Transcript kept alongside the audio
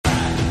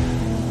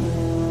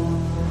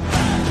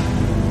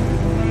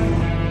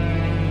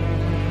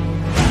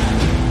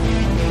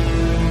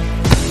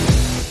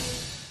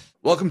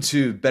Welcome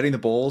to Betting the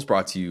Bowls,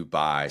 brought to you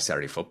by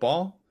Saturday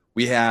Football.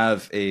 We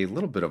have a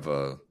little bit of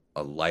a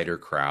lighter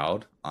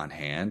crowd on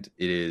hand.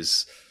 It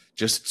is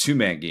just a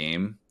two-man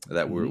game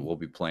that we'll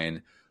be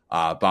playing.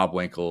 Bob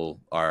Winkle,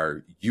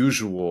 our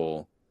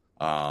usual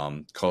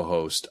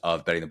co-host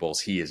of Betting the Bowls,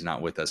 he is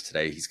not with us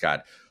today. He's got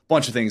a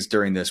bunch of things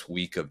during this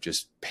week of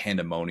just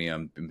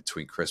pandemonium in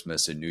between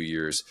Christmas and New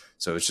Year's.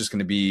 So it's just going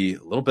to be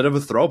a little bit of a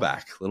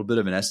throwback, a little bit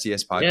of an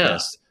SDS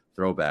podcast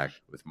throwback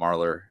with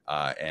Marler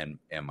and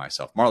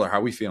myself. Marler, how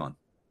are we feeling?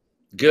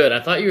 Good. I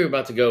thought you were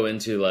about to go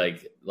into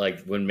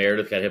like when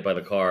Meredith got hit by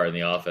the car in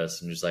the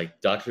office and just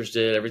like doctors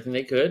did everything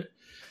they could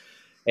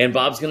and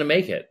Bob's going to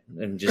make it.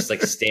 And just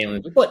like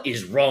Stanley, what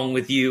is wrong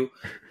with you?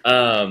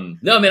 No,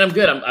 man, I'm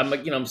good.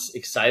 I'm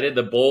excited.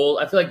 The bowl,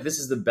 I feel like this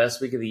is the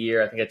best week of the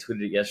year. I think I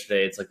tweeted it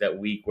yesterday. It's like that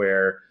week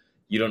where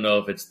you don't know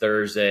if it's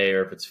Thursday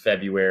or if it's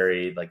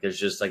February. Like there's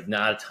just like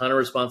not a ton of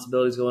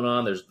responsibilities going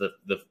on. There's the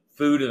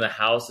food in the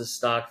house is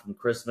stocked from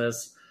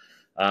Christmas.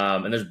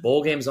 And there's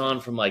bowl games on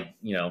from like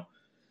noon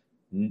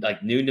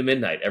to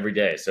midnight every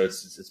day. So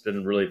it's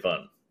been really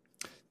fun.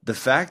 The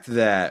fact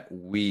that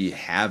we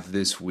have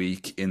this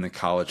week in the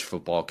college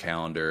football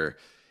calendar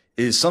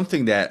is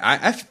something that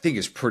I think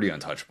is pretty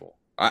untouchable.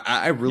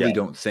 I really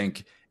don't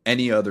think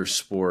any other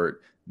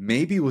sport,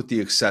 maybe with the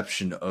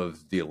exception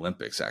of the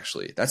Olympics,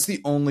 actually, that's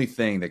the only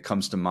thing that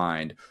comes to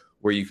mind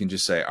where you can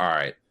just say, all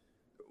right,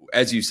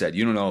 as you said,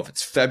 you don't know if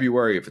it's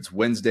February, if it's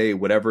Wednesday,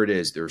 whatever it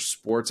is, there's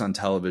sports on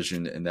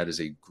television, and that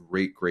is a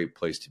great, great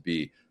place to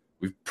be.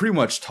 We've pretty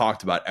much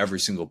talked about every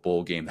single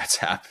bowl game that's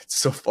happened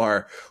so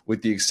far,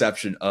 with the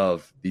exception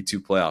of the two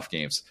playoff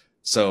games.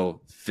 So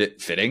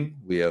fitting,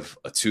 we have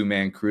a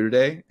two-man crew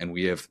today, and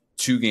we have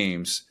two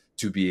games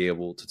to be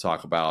able to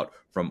talk about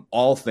from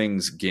all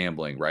things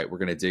gambling, right? We're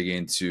going to dig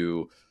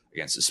into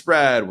against the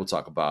spread. We'll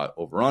talk about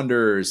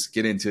over-unders,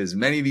 get into as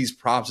many of these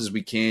props as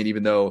we can,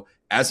 even though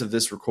as of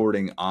this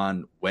recording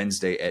on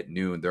Wednesday at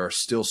noon, there are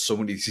still so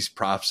many of these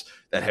props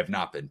that have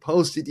not been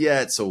posted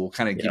yet. So we'll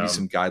kind of give you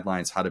some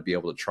guidelines how to be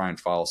able to try and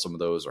follow some of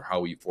those or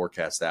how we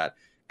forecast that.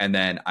 And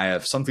then I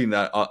have something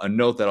that a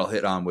note that I'll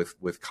hit on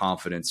with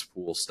confidence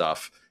pool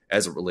stuff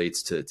as it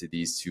relates to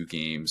these two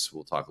games.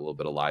 We'll talk a little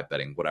bit of live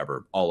betting,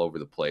 whatever, all over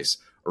the place.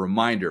 A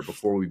reminder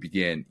before we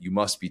begin, you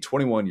must be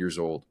 21 years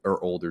old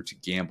or older to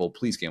gamble.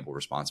 Please gamble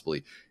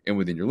responsibly and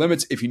within your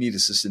limits. If you need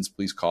assistance,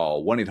 please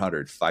call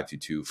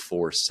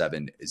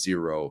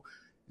 1-800-522-4700.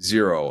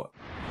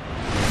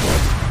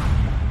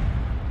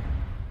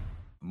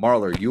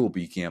 Marler, you will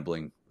be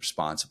gambling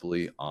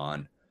responsibly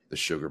on the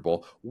Sugar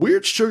Bowl.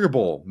 Weird Sugar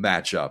Bowl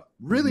matchup.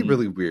 Really,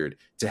 really weird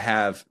to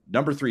have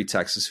number 3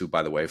 Texas, who,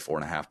 by the way,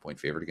 4.5-point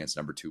favorite against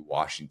number 2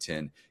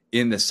 Washington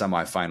in the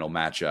semifinal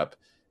matchup.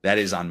 That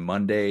is on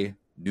Monday,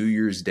 New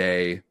Year's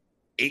Day,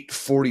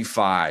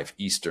 8:45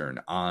 Eastern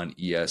on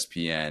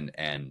ESPN.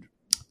 And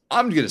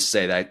I'm going to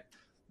say that,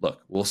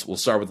 look, we'll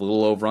start with a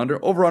little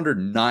over-under. Over-under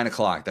 9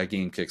 o'clock. That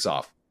game kicks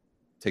off.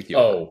 Take the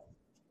over.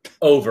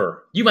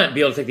 Over. You might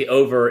be able to take the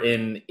over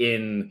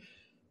in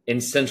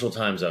Central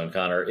Time Zone,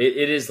 Connor.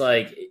 It is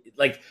like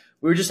we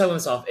were just talking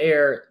this off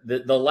air.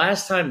 The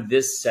last time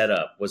this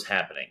setup was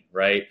happening,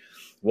 right,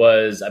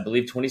 was I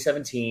believe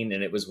 2017,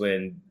 and it was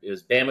when it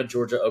was Bama,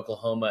 Georgia,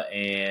 Oklahoma,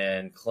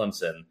 and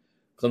Clemson.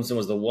 Clemson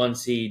was the 1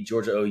 seed.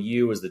 Georgia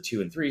OU was the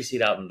 2 and 3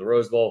 seed out in the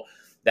Rose Bowl.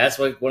 That's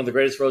like one of the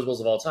greatest Rose Bowls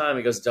of all time.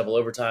 It goes to double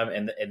overtime,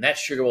 and that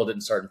Sugar Bowl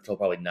didn't start until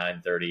probably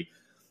 9:30.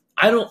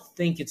 I don't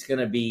think it's going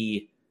to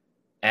be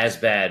as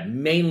bad,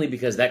 mainly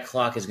because that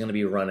clock is going to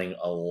be running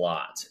a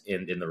lot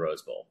in the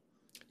Rose Bowl.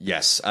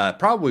 Yes,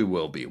 probably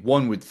will be.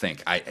 One would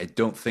think. I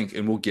don't think,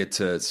 and we'll get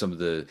to some of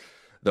the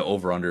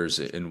over-unders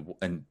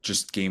and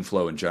just game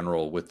flow in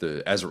general with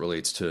as it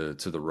relates to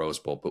the Rose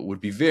Bowl, but would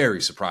be very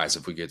surprised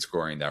if we get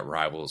scoring that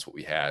rivals what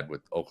we had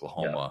with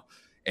Oklahoma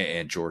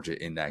and Georgia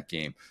in that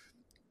game.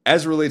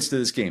 As it relates to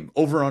this game,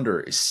 over-under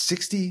is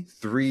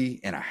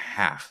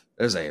 63.5.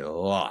 That is a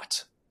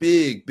lot.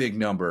 Big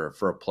number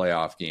for a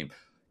playoff game.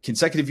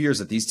 Consecutive years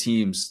that these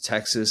teams,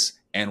 Texas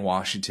and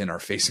Washington, are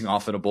facing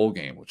off in a bowl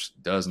game, which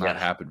does not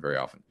happen very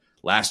often.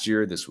 Last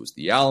year, this was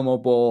the Alamo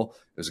Bowl.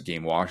 It was a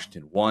game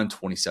Washington won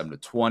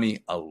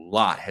 27-20. A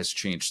lot has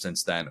changed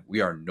since then.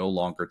 We are no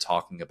longer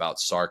talking about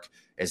Sark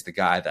as the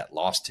guy that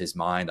lost his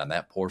mind on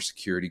that poor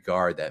security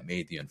guard that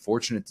made the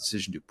unfortunate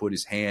decision to put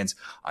his hands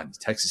on the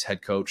Texas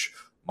head coach.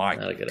 My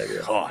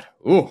God.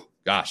 Oh,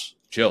 gosh,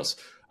 chills.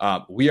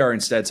 We are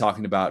instead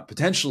talking about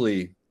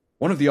potentially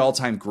one of the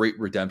all-time great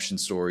redemption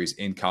stories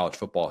in college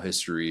football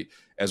history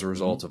as a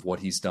result of what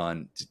he's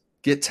done to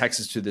get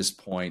Texas to this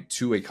point,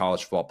 to a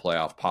college football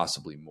playoff,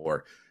 possibly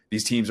more.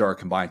 These teams are a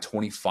combined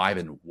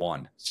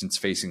 25-1 since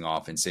facing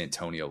off in San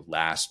Antonio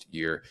last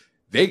year.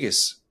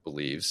 Vegas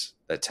believes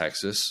that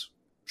Texas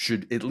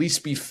should at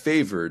least be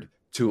favored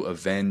to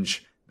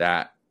avenge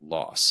that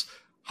loss.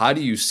 How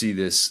do you see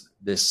this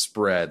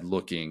spread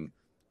looking,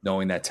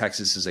 knowing that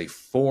Texas is a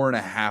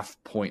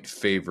 4.5-point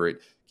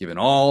favorite, given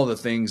all the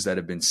things that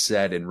have been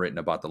said and written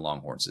about the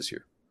Longhorns this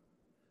year?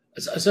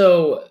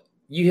 So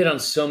You hit on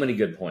so many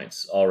good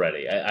points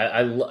already.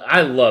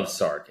 I love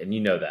Sark, and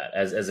you know that.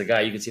 As a guy,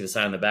 you can see the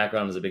sign in the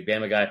background as a big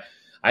Bama guy.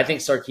 I think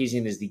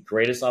Sarkisian is the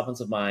greatest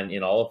offensive mind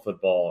in all of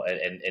football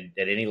and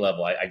at any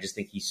level. I just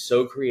think he's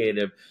so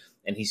creative,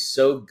 and he's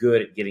so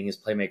good at getting his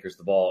playmakers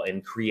the ball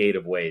in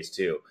creative ways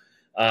too.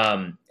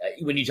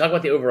 When you talk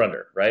about the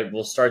over-under, right,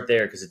 we'll start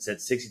there because it's at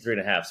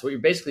 63.5. So what you're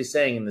basically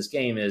saying in this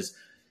game is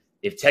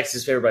if Texas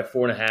is favored by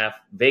 4.5,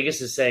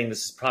 Vegas is saying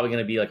this is probably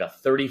going to be like a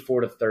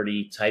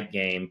 34-30 type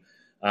game.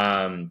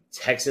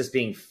 Texas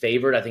being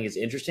favored, I think is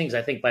interesting because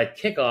I think by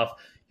kickoff,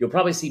 you'll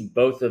probably see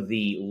both of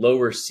the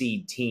lower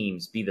seed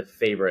teams be the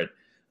favorite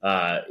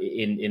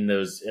in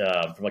those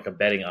from like a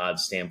betting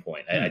odds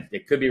standpoint. I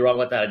could be wrong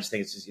with that. I just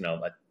think it's just,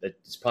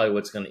 it's probably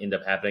what's going to end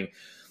up happening.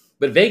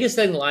 But Vegas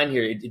setting the line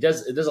here, it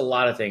does a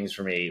lot of things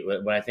for me.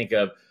 When I think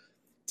of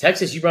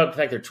Texas, you brought up the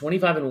fact they're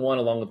 25-1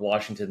 along with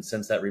Washington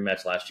since that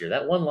rematch last year.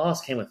 That one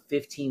loss came with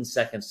 15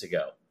 seconds to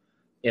go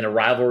in a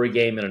rivalry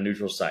game in a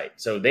neutral site.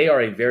 So they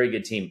are a very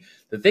good team.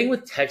 The thing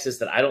with Texas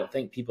that I don't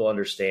think people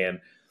understand,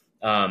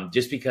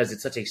 just because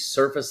it's such a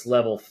surface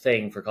level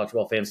thing for college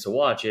football fans to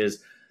watch,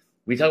 is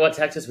we talk about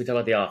Texas, we talk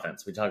about the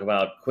offense, we talk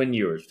about Quinn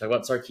Ewers, we talk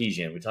about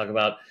Sarkisian, we talk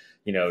about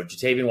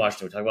Jatavian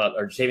Washington, we talk about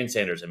or Jatavian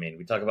Sanders.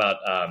 We talk about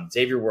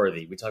Xavier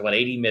Worthy, we talk about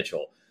A.D.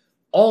 Mitchell,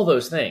 all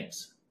those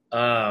things.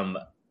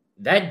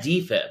 That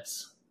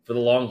defense for the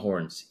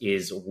Longhorns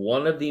is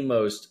one of the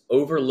most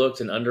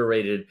overlooked and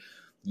underrated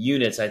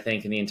units, I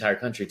think, in the entire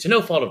country, to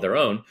no fault of their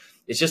own.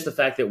 It's just the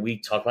fact that we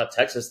talk about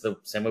Texas the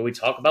same way we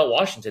talk about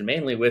Washington,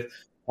 mainly with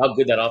how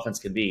good that offense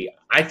can be.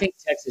 I think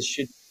Texas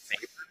should be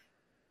favored.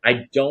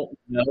 I don't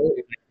know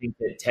if I think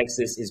that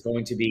Texas is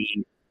going to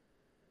be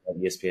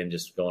ESPN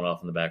just going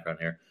off in the background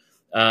here.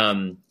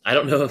 I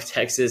don't know if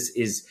Texas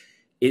is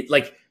it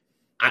like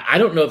I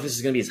don't know if this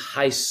is going to be as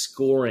high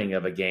scoring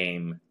of a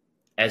game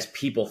as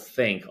people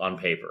think on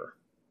paper.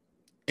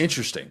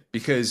 Interesting,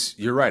 because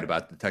you're right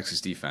about the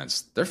Texas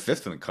defense. They're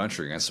fifth in the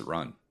country against the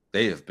run.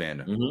 They have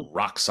been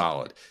rock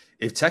solid.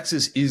 If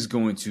Texas is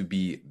going to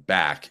be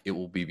back, it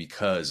will be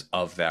because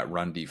of that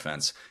run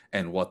defense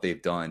and what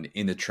they've done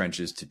in the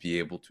trenches to be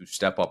able to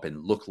step up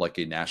and look like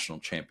a national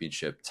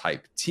championship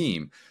type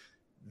team.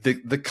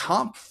 The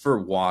comp for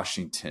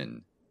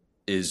Washington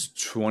is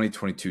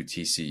 2022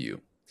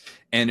 TCU.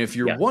 And if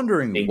you're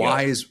wondering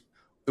why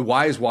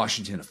is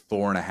Washington a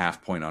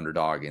 4.5 point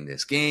underdog in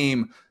this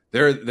game,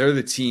 they're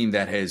the team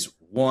that has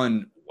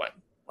won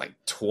like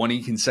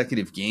 20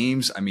 consecutive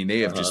games. I mean,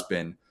 they have just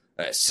been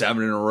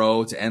 7 in a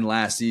row to end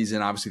last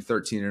season. Obviously,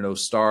 13-0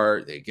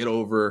 start. They get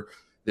over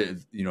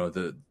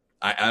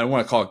I don't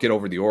want to call it get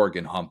over the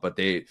Oregon hump, but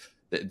they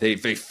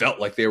felt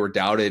like they were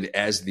doubted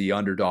as the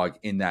underdog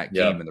in that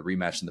game in the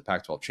rematch in the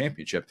Pac-12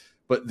 championship.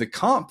 But the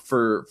comp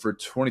for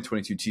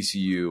 2022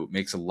 TCU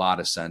makes a lot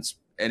of sense.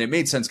 And it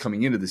made sense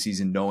coming into the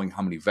season, knowing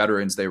how many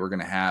veterans they were going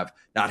to have,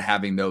 not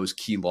having those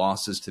key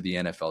losses to the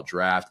NFL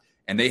draft.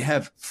 And they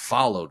have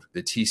followed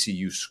the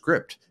TCU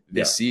script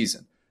this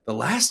season. The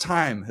last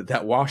time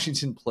that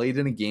Washington played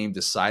in a game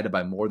decided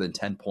by more than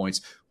 10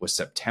 points was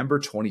September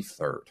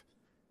 23rd.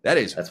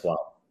 That's wild.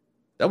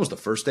 That was the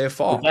first day of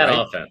fall. With that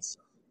offense.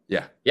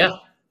 Yeah. Yeah.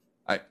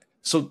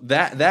 So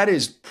that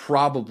is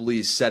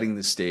probably setting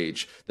the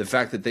stage. The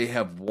fact that they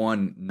have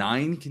won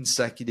 9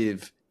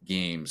 consecutive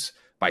games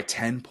by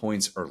 10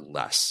 points or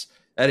less.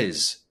 That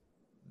is,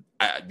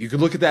 you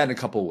could look at that in a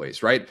couple of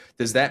ways, right?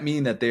 Does that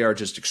mean that they are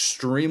just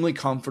extremely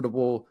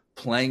comfortable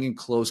playing in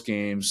close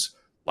games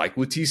like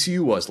what TCU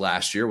was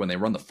last year when they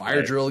run the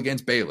fire drill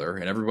against Baylor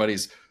and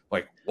everybody's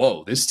like,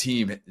 whoa, this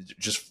team,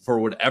 just for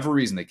whatever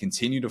reason, they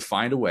continue to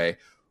find a way?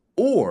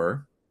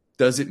 Or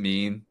does it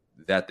mean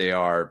that they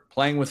are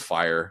playing with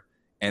fire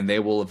and they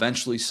will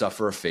eventually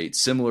suffer a fate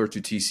similar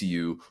to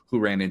TCU, who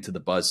ran into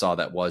the buzzsaw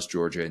that was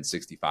Georgia and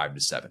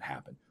 65-7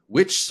 happened?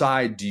 Which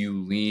side do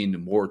you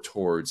lean more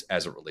towards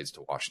as it relates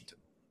to Washington?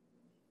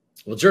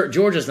 Well,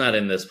 Georgia's not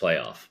in this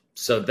playoff,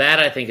 so that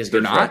I think is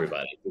good for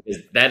everybody.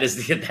 Because that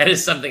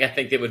is something I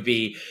think that would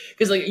be,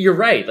 because like you're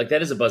right, like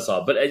that is a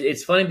buzzsaw. But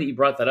it's funny that you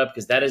brought that up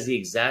because that is the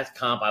exact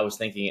comp I was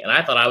thinking, and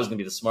I thought I was going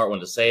to be the smart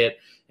one to say it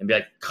and be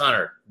like,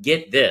 Connor,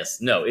 get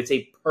this. No, it's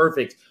a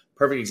perfect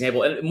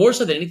example, and more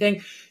so than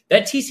anything,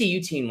 that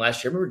TCU team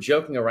last year. I remember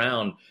joking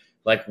around.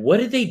 Like, what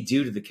did they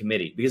do to the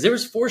committee? Because there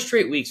was 4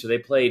 straight weeks where they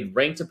played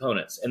ranked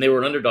opponents, and they were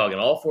an underdog in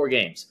all 4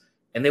 games,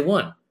 and they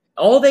won.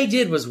 All they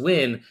did was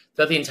win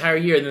throughout the entire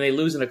year, and then they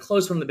lose in a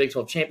close one in the Big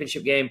 12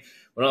 championship game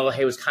when all the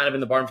hay was kind of in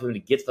the barn for them to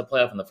get to the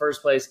playoff in the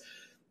first place.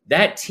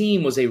 That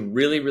team was a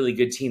really, really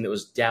good team that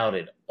was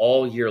doubted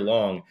all year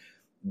long.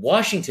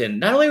 Washington,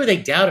 not only were they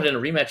doubted in a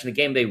rematch in a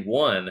game they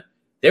won,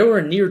 they were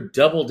a near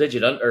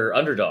double-digit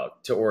underdog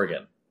to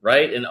Oregon,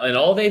 right? And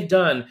all they've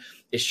done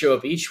is show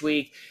up each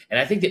week. And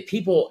I think that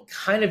people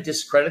kind of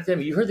discredit them.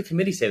 You heard the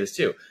committee say this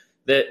too.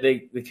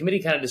 The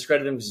committee kind of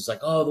discredited them because it's like,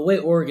 oh, the way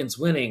Oregon's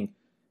winning.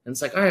 And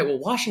it's like, all right, well,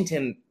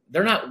 Washington,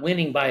 they're not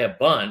winning by a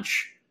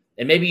bunch.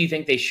 And maybe you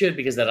think they should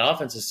because that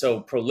offense is so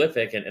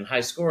prolific and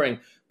high scoring.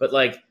 But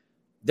like,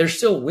 they're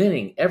still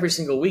winning every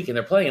single week. And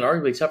they're playing an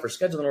arguably tougher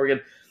schedule than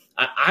Oregon.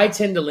 I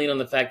tend to lean on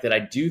the fact that I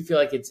do feel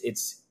like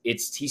it's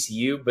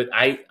TCU, but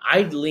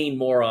I lean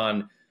more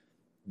on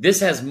this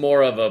has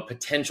more of a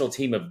potential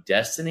team of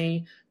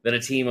destiny than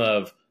a team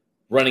of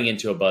running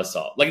into a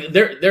buzzsaw. Like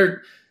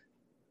they're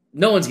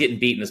no one's getting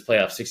beat in this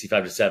playoff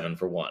 65-7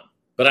 for one.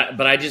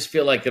 But I just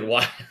feel like that.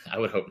 Why I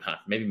would hope not.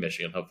 Maybe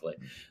Michigan, hopefully.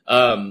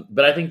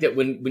 But I think that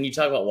when you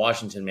talk about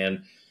Washington,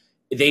 man,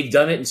 they've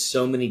done it in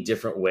so many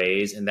different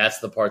ways, and that's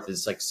the part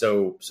that's like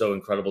so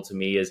incredible to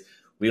me. Is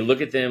we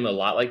look at them a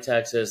lot like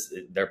Texas.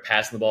 They're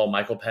passing the ball.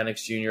 Michael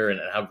Penix Jr. and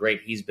how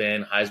great he's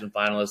been, Heisman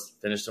finalist,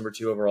 finished number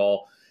 2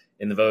 overall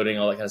in the voting,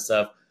 all that kind of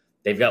stuff.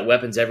 They've got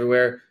weapons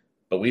everywhere.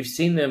 But we've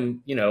seen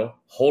them,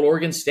 hold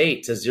Oregon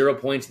State to 0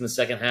 points in the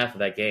second half of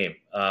that game.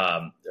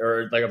 I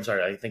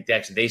think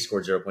they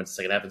scored 0 points in the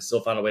second half and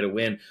still found a way to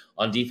win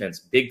on defense.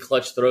 Big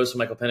clutch throws from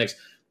Michael Penix.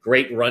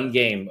 Great run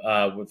game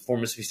with former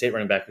Mississippi State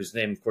running back, whose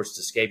name, of course, is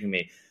escaping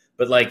me.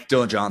 But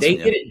Dylan Johnson, they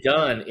get it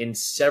done in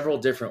several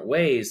different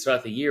ways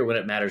throughout the year when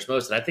it matters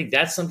most. And I think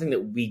that's something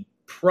that we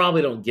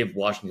probably don't give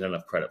Washington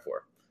enough credit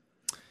for.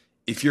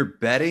 If you're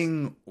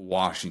betting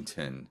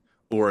Washington,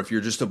 or if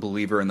you're just a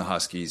believer in the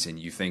Huskies and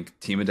you think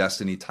Team of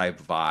Destiny type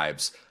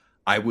vibes,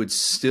 I would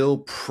still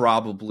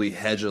probably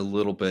hedge a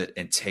little bit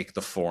and take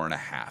the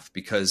 4.5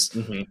 because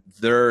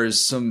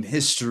there's some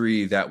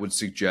history that would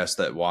suggest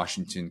that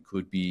Washington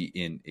could be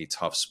in a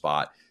tough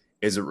spot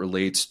as it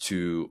relates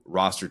to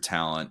roster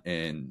talent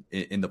in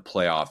the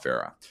playoff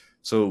era.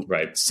 So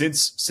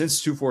since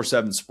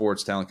 247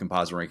 Sports Talent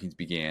Composite Rankings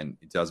began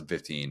in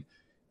 2015,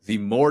 the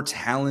more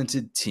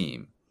talented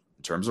team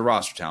in terms of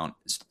roster talent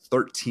is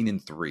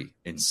 13-3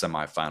 in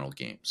semifinal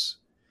games.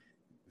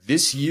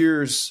 This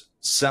year's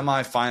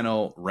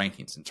semifinal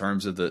rankings in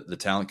terms of the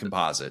talent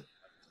composite,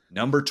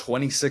 number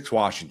 26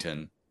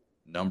 Washington,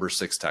 number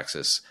 6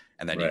 Texas,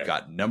 and then you've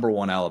got number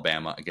 1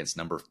 Alabama against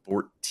number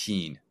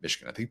 14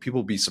 Michigan. I think people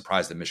will be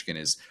surprised that Michigan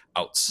is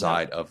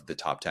outside of the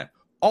top 10.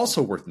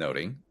 Also worth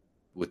noting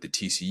with the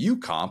TCU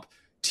comp,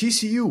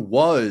 TCU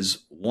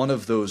was one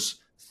of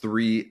those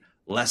 3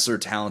 lesser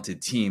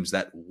talented teams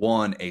that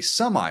won a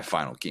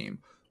semifinal game.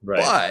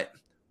 But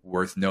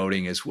worth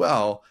noting as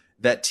well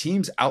that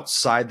teams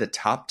outside the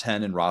top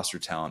 10 in roster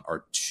talent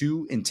are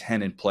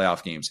 2-10 in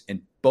playoff games.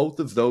 And both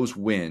of those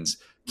wins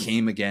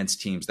came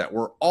against teams that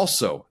were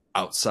also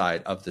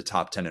outside of the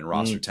top 10 in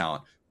roster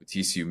talent. With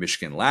TCU,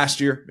 Michigan last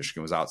year,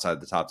 Michigan was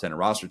outside the top 10 in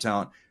roster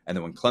talent. And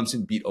then when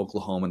Clemson beat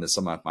Oklahoma in the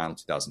semifinal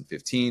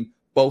 2015,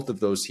 both of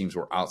those teams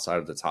were outside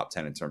of the top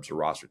 10 in terms of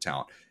roster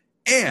talent.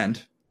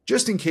 And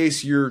just in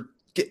case you're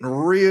getting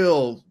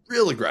real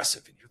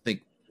aggressive and you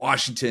think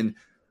Washington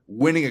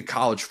winning a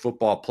college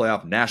football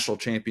playoff national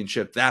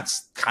championship,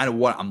 that's kind of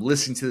what I'm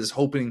listening to this,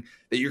 hoping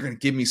that you're going to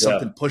give me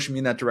something pushing me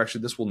in that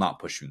direction. This will not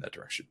push you in that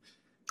direction.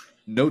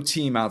 No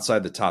team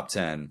outside the top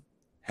 10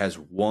 has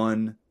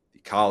won the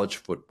college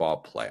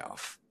football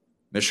playoff.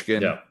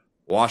 Michigan,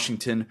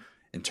 Washington,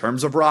 in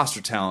terms of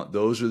roster talent,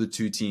 those are the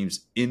 2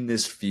 teams in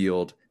this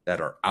field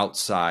that are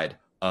outside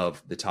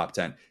of the top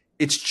 10.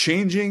 It's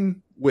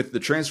changing with the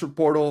transfer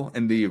portal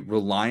and the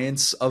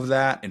reliance of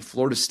that, and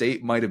Florida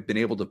State might have been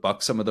able to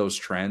buck some of those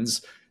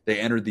trends. They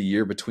entered the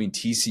year between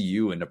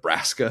TCU and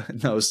Nebraska in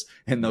those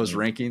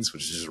rankings,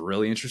 which is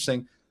really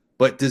interesting.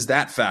 But does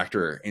that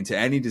factor into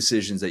any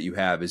decisions that you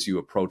have as you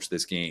approach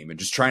this game and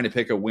just trying to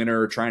pick a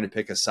winner, trying to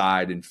pick a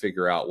side and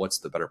figure out what's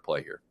the better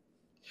play here?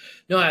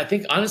 No, I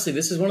think honestly,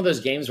 this is one of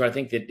those games where I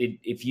think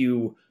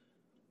that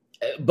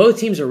both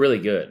teams are really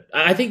good.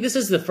 I think this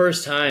is the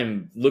first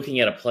time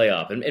looking at a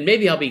playoff, and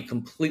maybe I'll be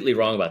completely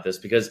wrong about this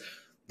because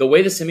the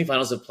way the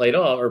semifinals have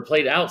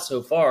played out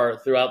so far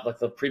throughout like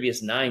the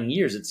previous 9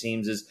 years, it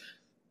seems, is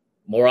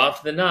more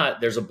often than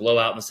not, there's a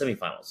blowout in the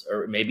semifinals,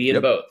 or maybe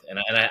in both. And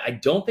I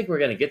don't think we're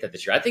going to get that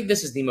this year. I think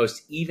this is the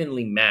most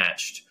evenly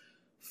matched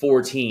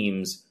 4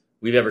 teams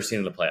we've ever seen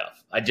in the playoff.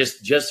 I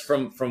just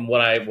from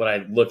what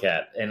I look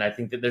at, and I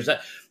think that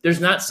there's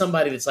not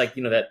somebody that's like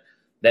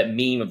that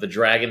meme of the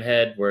dragon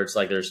head where it's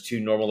like there's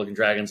 2 normal looking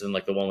dragons and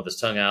like the one with his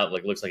tongue out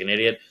like looks like an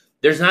idiot.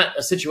 There's not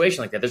a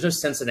situation like that. There's no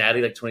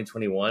Cincinnati like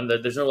 2021.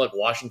 There's no like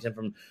Washington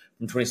from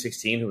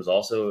 2016 who was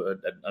also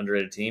an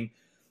underrated team.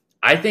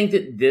 I think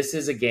that this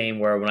is a game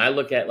where when I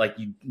look at like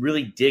you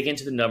really dig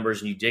into the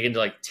numbers and you dig into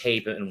like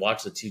tape and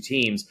watch the 2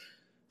 teams,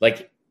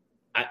 like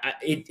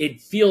it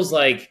feels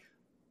like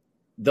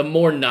the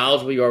more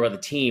knowledgeable you are about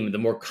the team, the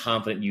more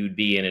confident you would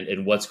be in it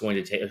and what's going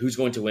to take, who's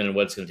going to win and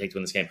what it's going to take to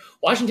win this game.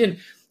 Washington.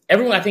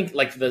 Everyone, I think,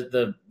 like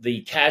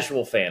the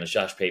casual fan, as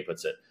Josh Pate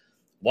puts it,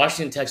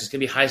 Washington, Texas, going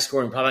to be high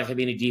scoring, probably not going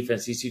to be any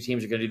defense. These 2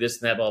 teams are going to do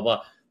this and that, blah, blah,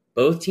 blah.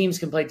 Both teams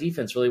can play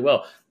defense really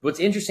well. What's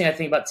interesting, I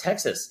think, about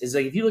Texas is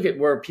like if you look at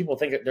where people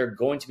think that they're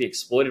going to be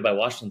exploited by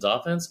Washington's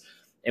offense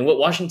and what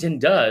Washington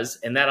does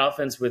in that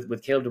offense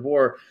with Caleb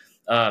DeBoer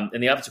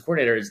and the offensive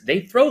coordinator is they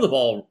throw the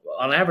ball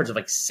on average of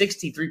like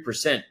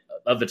 63%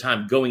 of the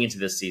time going into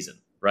this season,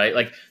 right?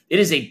 Like it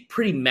is a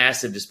pretty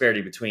massive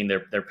disparity between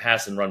their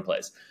pass and run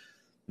plays.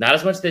 Not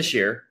as much this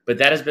year, but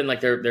that has been like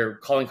their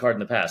calling card in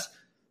the past.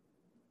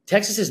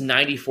 Texas is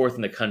 94th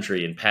in the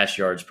country in pass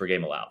yards per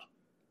game allowed,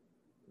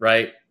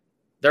 right?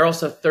 they're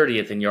also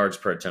 30th in yards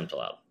per attempt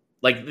allowed.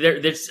 Like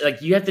there's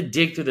like you have to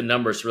dig through the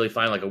numbers to really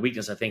find like a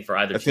weakness. I think for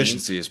either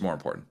efficiency team. is more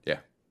important. Yeah,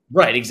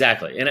 right,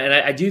 exactly. And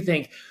I do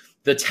think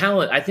the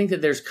talent. I think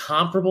that there's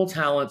comparable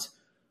talent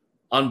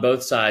on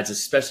both sides,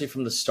 especially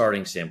from the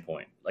starting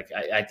standpoint. Like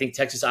I think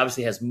Texas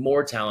obviously has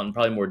more talent and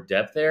probably more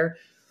depth there,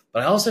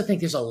 but I also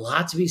think there's a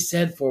lot to be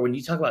said for when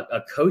you talk about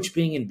a coach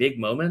being in big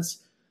moments.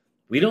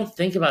 We don't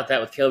think about that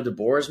with Caleb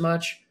DeBoer as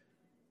much,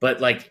 but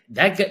like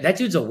that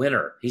dude's a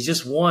winner. He's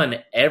just won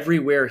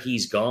everywhere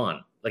he's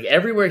gone. Like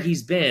everywhere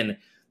he's been,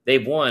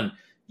 they've won.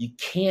 You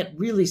can't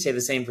really say the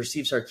same for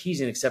Steve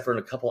Sarkisian except for in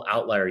a couple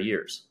outlier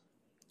years.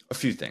 A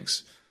few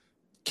things.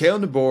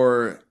 Caleb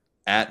DeBoer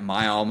at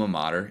my alma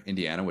mater,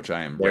 Indiana, which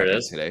I am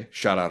repping today.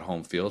 Shout out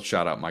home field.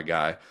 Shout out my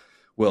guy,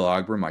 Will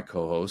Ogburn, my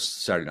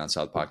co-host, Saturday Down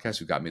South podcast,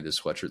 who got me this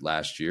sweatshirt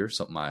last year,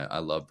 something I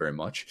love very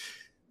much.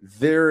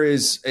 There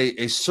is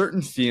a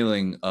certain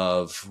feeling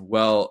of,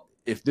 well,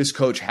 if this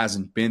coach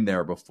hasn't been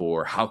there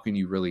before, how can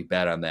you really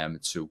bet on them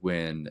to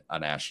win a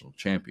national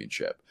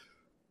championship?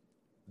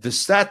 The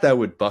stat that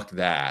would buck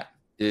that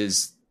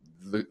is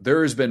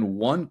there has been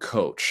one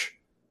coach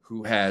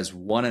who has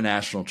won a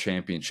national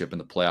championship in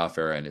the playoff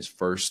era in his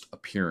first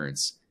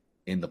appearance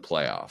in the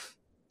playoff.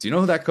 Do you know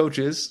who that coach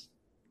is?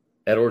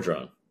 Ed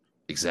Orgeron.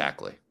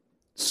 Exactly.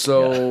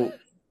 So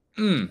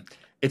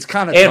it's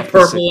kind of tough. And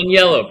purple and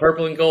yellow,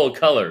 purple and gold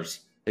colors.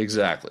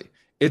 Exactly.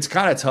 It's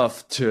kind of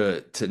tough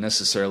to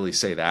necessarily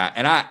say that.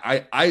 And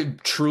I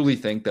truly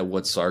think that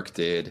what Sark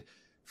did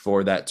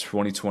for that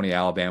 2020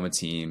 Alabama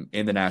team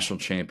in the national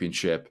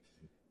championship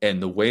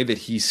and the way that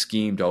he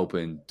schemed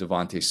open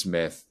Devontae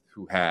Smith,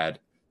 who had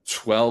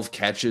 12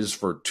 catches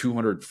for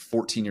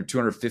 214 or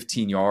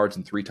 215 yards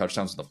and 3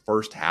 touchdowns in the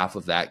first half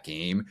of that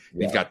game.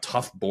 Yeah. You've got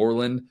Tough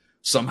Borland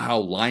somehow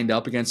lined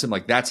up against him.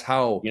 Like that's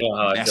how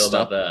I feel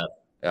about that.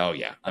 Oh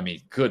yeah. I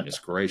mean, goodness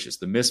gracious,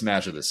 the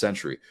mismatch of the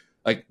century.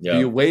 Like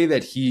the way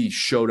that he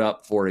showed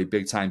up for a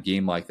big time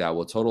game like that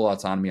with total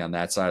autonomy on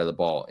that side of the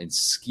ball and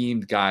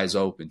schemed guys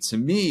open. To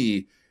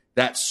me,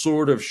 that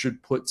sort of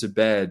should put to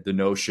bed the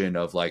notion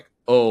of like,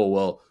 oh,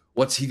 well,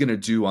 what's he going to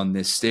do on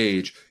this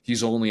stage?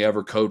 He's only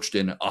ever coached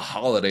in a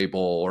Holiday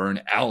Bowl or an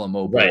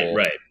Alamo Bowl.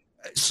 Right.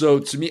 So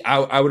to me,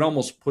 I would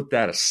almost put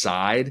that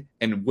aside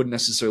and wouldn't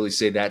necessarily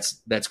say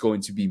that's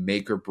going to be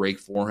make or break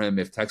for him.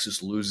 If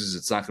Texas loses,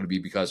 it's not going to be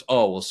because,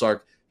 oh, well,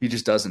 Sark, he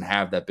just doesn't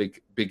have that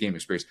big game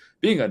experience.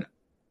 Being an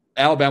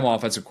Alabama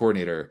offensive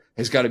coordinator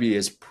has got to be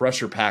as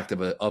pressure packed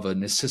of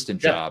an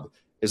assistant job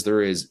as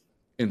there is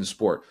in the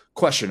sport.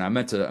 Question: I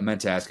meant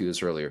to ask you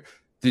this earlier.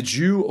 Did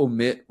you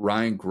omit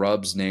Ryan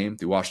Grubb's name,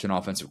 the Washington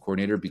offensive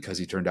coordinator, because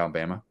he turned down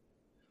Bama?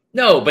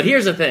 No, but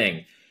here's the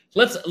thing.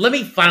 Let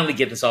me finally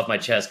get this off my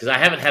chest because I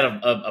haven't had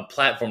a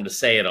platform to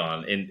say it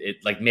on in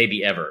like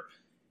maybe ever.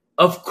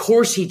 Of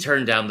course he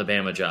turned down the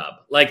Bama job.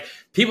 Like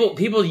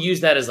people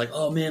use that as like,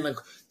 oh man, like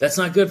that's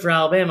not good for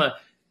Alabama.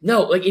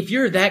 No, like if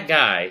you're that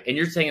guy and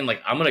you're thinking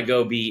like I'm gonna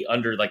go be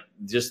under like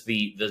just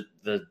the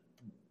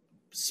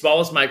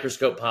smallest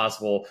microscope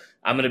possible,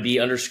 I'm gonna be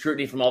under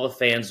scrutiny from all the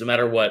fans no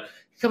matter what.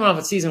 Coming off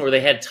a season where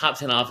they had top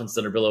 10 offense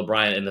under Bill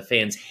O'Brien and the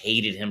fans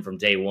hated him from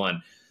day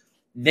one.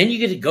 Then you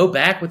get to go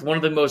back with one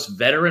of the most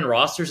veteran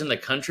rosters in the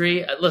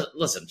country.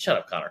 Listen, shut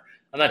up, Connor.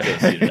 I'm not doing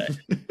this to you today.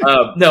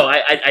 No,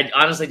 I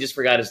honestly just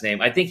forgot his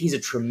name. I think he's a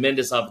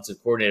tremendous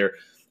offensive coordinator.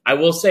 I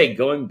will say,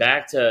 going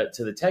back to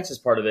the Texas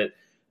part of it,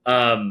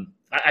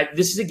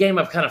 this is a game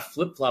I've kind of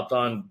flip-flopped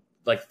on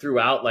like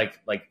throughout, like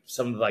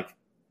some like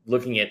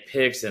looking at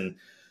picks and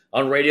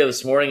on radio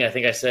this morning, I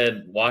think I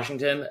said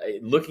Washington.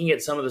 Looking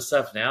at some of the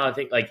stuff now, I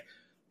think like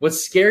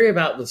what's scary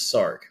about with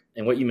Sark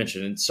and what you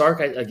mentioned, and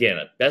Sark, again,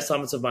 best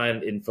offensive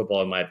mind in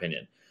football, in my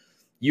opinion.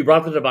 You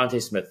brought up the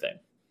Devontae Smith thing.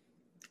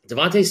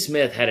 Devontae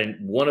Smith had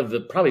one of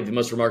probably the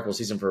most remarkable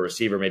season for a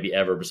receiver maybe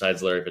ever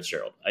besides Larry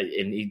Fitzgerald.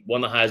 And he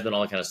won the Heisman,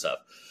 all that kind of stuff.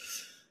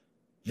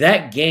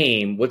 That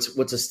game, what's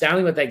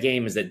astounding about that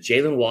game is that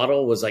Jalen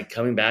Waddle was like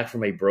coming back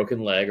from a broken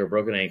leg or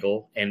broken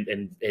ankle and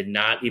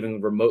not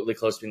even remotely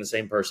close to being the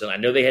same person. I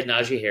know they had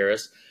Najee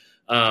Harris,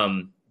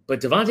 but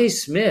Devontae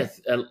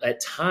Smith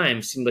at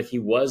times seemed like he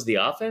was the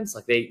offense.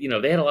 Like they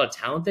had a lot of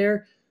talent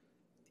there.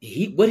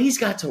 What he's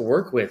got to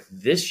work with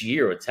this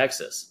year with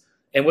Texas,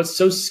 and what's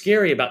so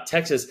scary about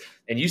Texas,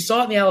 and you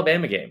saw it in the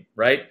Alabama game,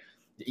 right?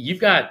 You've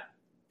got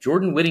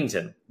Jordan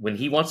Whittington, when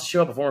he wants to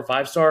show up, a former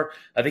 5-star,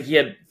 I think he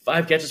had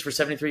 5 catches for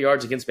 73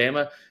 yards against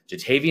Bama.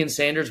 Jatavian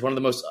Sanders, one of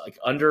the most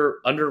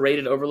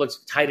underrated,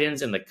 overlooked tight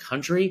ends in the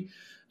country.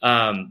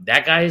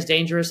 That guy is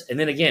dangerous. And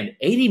then again,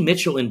 A.D.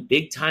 Mitchell in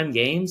big-time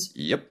games.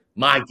 Yep.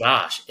 My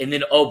gosh. And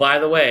then, oh, by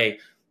the way,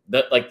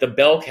 the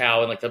bell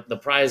cow and like the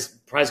prize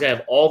guy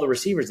of all the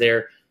receivers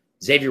there,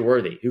 Xavier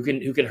Worthy, who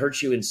can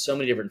hurt you in so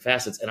many different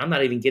facets. And I'm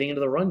not even getting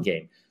into the run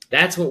game.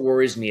 That's what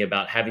worries me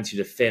about having to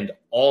defend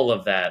all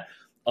of that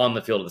on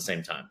the field at the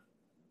same time.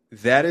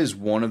 That is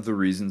one of the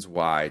reasons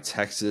why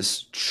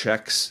Texas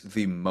checks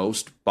the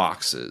most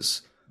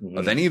boxes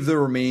of any of the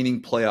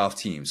remaining playoff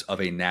teams of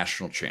a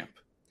national champ.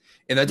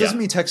 And that doesn't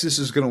mean Texas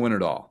is going to win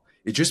it all.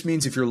 It just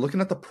means if you're looking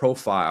at the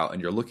profile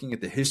and you're looking at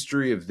the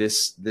history of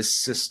this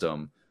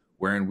system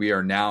wherein we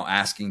are now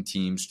asking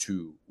teams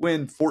to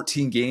win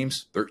 14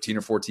 games, 13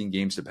 or 14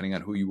 games, depending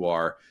on who you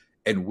are,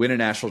 and win a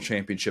national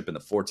championship in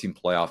the 14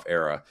 playoff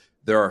era,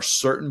 there are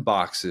certain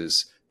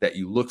boxes that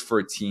you look for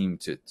a team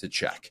to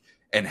check.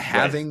 And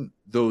having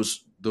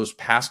those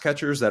pass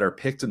catchers that are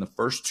picked in the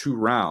first 2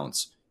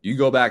 rounds, you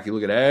go back, you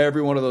look at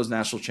every one of those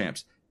national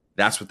champs,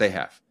 that's what they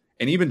have.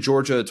 And even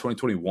Georgia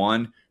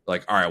 2021,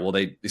 like, all right, well,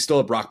 they still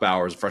have Brock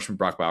Bowers, freshman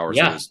Brock Bowers,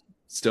 who was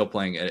still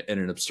playing at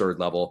an absurd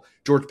level.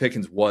 George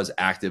Pickens was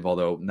active,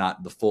 although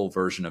not the full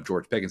version of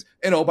George Pickens.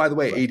 And oh, by the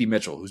way, A.D.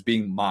 Mitchell, who's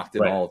being mocked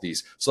in all of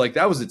these. So like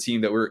that was a team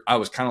that I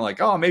was kind of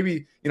like, oh,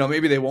 maybe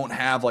they won't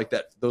have like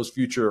those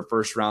future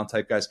first round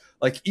type guys.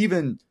 Like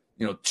even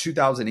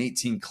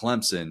 2018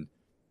 Clemson,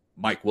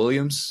 Mike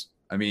Williams.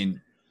 I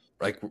mean,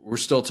 like we're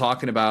still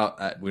talking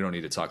about. We don't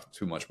need to talk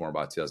too much more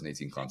about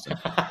 2018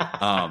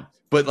 Clemson.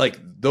 But like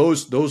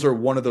those are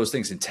one of those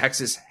things, and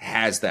Texas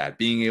has that,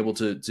 being able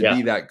to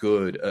be that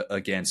good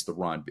against the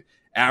run,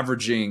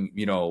 averaging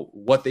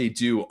what they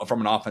do from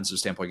an offensive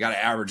standpoint. You got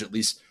to average at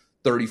least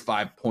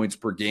 35 points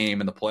per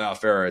game in the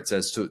playoff era. It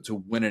says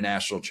to win a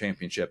national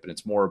championship, and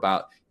it's more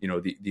about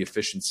the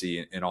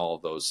efficiency in all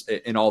of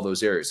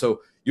those areas.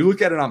 So you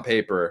look at it on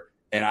paper,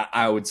 and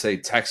I would say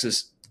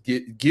Texas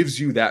gives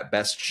you that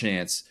best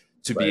chance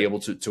to be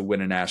able to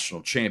win a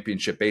national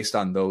championship based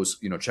on those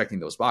checking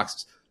those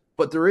boxes.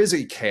 But there is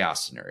a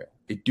chaos scenario,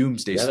 a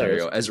doomsday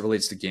scenario as it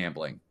relates to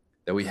gambling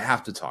that we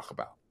have to talk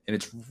about. And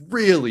it's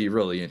really,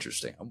 really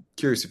interesting. I'm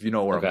curious if you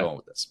know where I'm going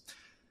with this.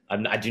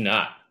 I do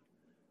not.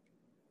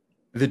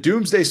 The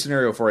doomsday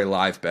scenario for a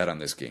live bet on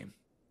this game.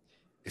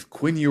 If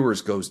Quinn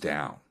Ewers goes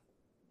down.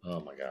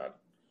 Oh, my God.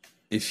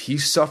 If he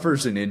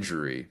suffers an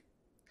injury,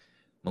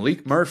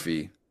 Malik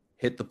Murphy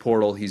hit the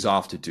portal. He's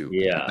off to Duke.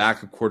 The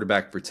backup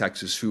quarterback for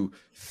Texas, who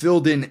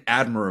filled in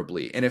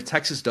admirably. And if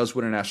Texas does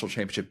win a national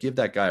championship, give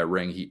that guy a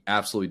ring. He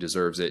absolutely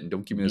deserves it. And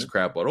don't give me this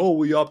crap about,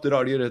 we opted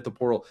out. He had to hit the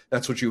portal.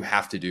 That's what you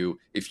have to do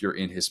if you're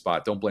in his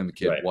spot. Don't blame the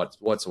kid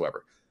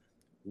whatsoever.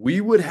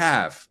 We would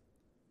have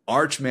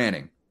Arch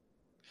Manning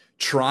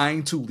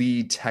trying to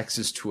lead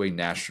Texas to a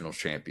national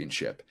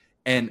championship.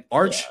 And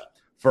Arch,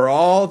 for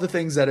all the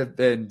things that have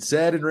been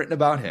said and written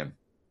about him,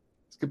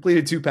 has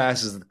completed 2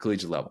 passes at the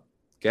collegiate level.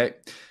 Okay.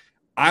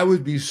 I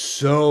would be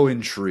so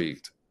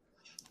intrigued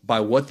by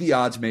what the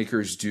odds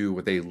makers do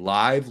with a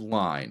live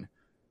line,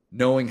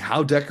 knowing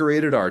how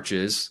decorated Arch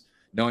is,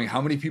 knowing how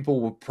many people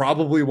will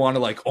probably want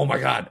to like, oh my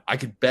God, I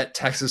could bet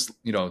Texas,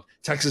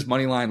 Texas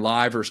money line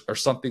live or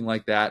something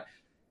like that.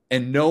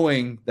 And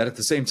knowing that at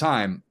the same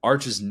time,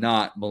 Arch is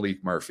not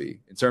Malik Murphy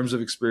in terms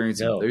of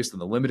experience, based on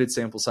the limited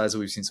sample size that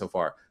we've seen so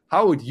far.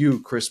 How would you,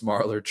 Chris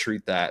Marler,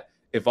 treat that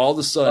if all of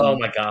a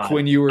sudden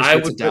Quinn Ewers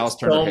gets a Dallas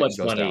Turner hit and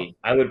goes down?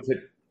 I would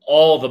put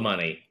all the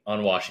money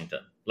on Washington.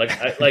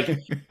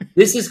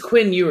 This is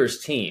Quinn Ewers'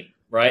 team,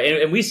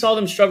 right? And we saw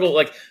them struggle.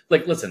 Like,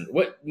 listen,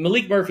 what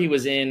Malik Murphy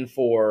was in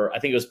for, I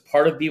think it was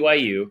part of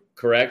BYU,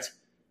 correct?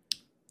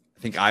 I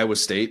think Iowa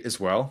State as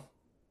well.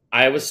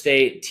 Iowa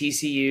State,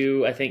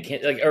 TCU, I think,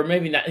 or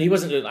maybe not. He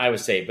wasn't in Iowa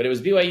State, but it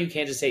was BYU,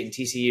 Kansas State, and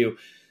TCU.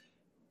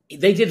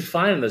 They did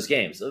fine in those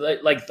games.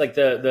 Like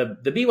the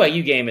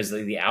BYU game is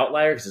the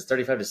outlier because it's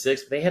 35-6.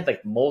 But they had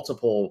like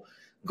multiple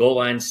goal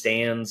line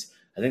stands.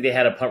 I think they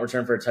had a punt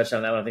return for a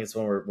touchdown. That one, I think it's the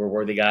one where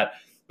Worthy got.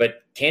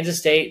 But Kansas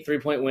State,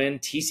 3-point win.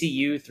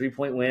 TCU,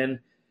 3-point win.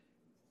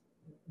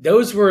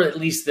 Those were at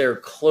least their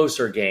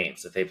closer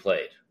games that they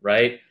played,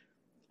 right?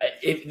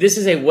 If this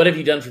is a what have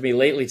you done for me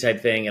lately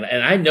type thing, and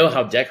I know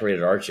how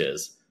decorated Arch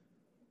is.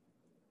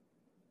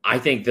 I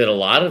think that a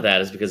lot of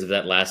that is because of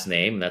that last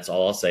name, and that's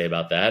all I'll say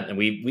about that. And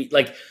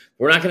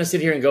we're not going to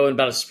sit here and go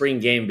about a spring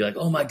game and be like,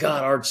 oh my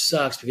God, Arch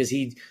sucks because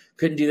he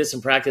couldn't do this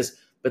in practice.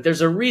 But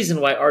there's a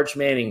reason why Arch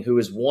Manning, who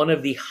is one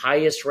of the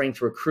highest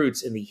ranked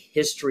recruits in the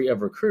history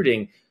of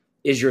recruiting,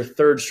 is your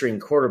third string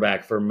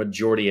quarterback for a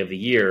majority of the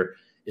year,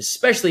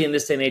 especially in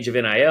this day and age of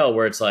NIL,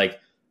 where it's like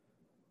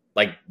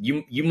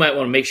you might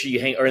want to make sure you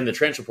hang, or in the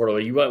transfer portal,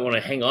 you might want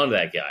to hang on to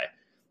that guy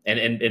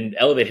and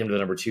elevate him to the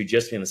number 2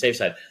 just to be on the safe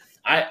side.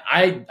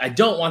 I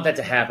don't want that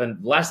to happen.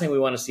 The last thing we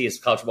want to see as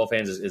college football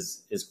fans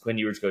is Quinn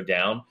Ewers go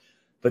down,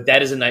 but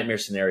that is a nightmare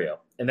scenario.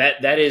 And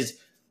that is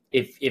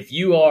if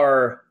you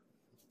are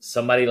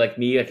somebody like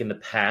me, like in the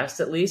past,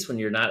 at least when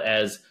you're not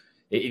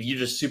if you're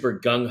just super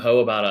gung-ho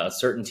about a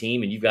certain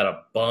team and you've got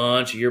a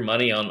bunch of your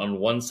money on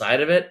one side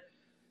of it,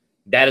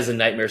 that is a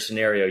nightmare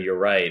scenario. You're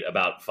right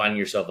about finding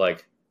yourself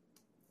like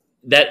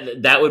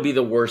that would be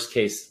the worst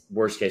case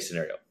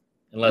scenario,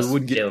 unless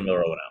Jalen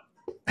Milroe went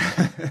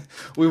out.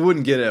 We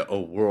wouldn't get a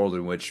world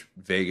in which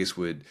Vegas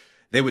would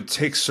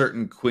take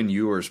certain Quinn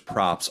Ewers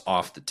props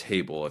off the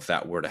table if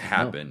that were to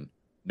happen.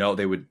 No,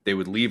 they would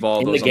leave all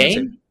in those the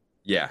game.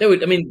 Yeah, they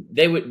would. I mean,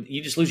 they would.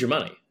 You just lose your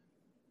money.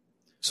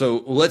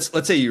 So let's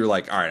say you're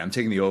like, all right, I'm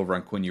taking the over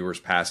on Quinn Ewers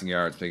passing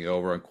yards, taking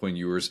over on Quinn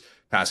Ewers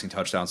passing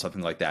touchdown,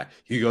 something like that.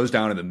 He goes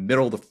down in the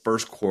middle of the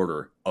first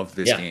quarter of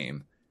this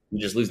game. You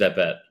just lose that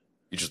bet.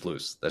 You just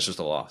lose. That's just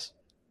a loss.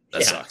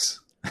 That sucks.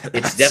 It's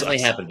That definitely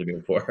sucks. happened to me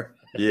before.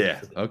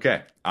 Yeah.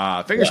 Okay.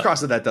 Fingers Yeah.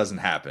 crossed that doesn't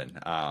happen.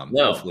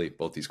 No. Hopefully,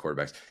 both these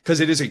quarterbacks, because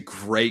it is a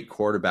great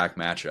quarterback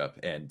matchup,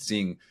 and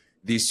seeing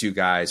these two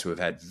guys who have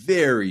had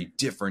very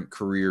different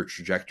career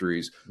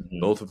trajectories, Mhm.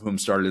 both of whom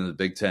started in the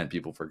Big Ten.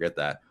 People forget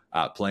that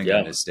playing on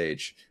Yeah. this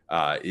stage.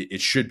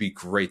 It should be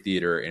great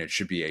theater, and it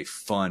should be a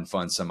fun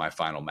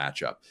semifinal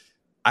matchup.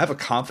 I have a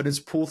confidence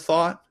pool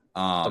thought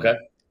Okay.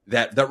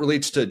 that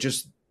relates to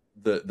just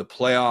the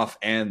playoff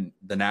and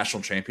the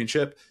national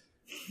championship.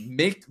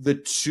 Make the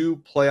two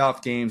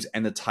playoff games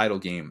and the title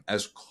game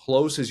as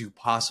close as you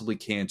possibly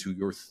can to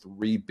your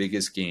three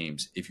biggest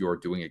games if you are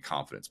doing a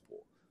confidence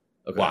pool.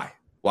 Okay. Why?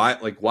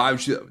 Why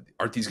would you?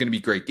 Aren't these going to be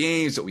great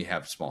games that we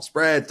have small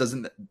spreads?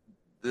 Doesn't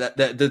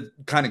that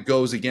kind of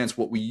goes against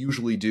what we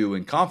usually do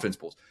in confidence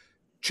pools?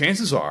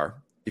 Chances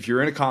are, if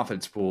you're in a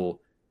confidence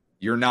pool,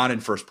 you're not in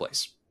first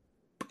place.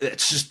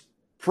 It's just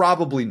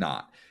probably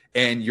not.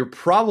 And you're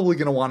probably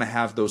going to want to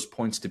have those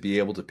points to be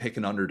able to pick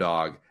an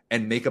underdog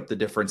and make up the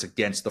difference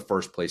against the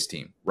first place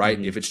team, right?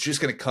 Mhm. If it's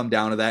just going to come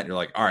down to that, and you're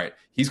like, all right,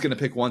 he's going to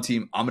pick one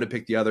team, I'm going to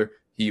pick the other.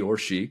 He or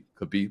she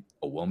could be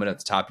a woman at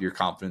the top of your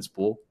confidence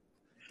pool.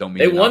 Don't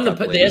mean They to won knock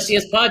the out the the ladies.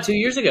 SES pod 2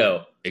 years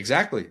ago.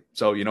 Exactly.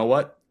 So you know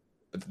what?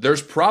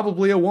 There's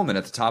probably a woman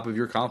at the top of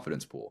your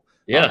confidence pool.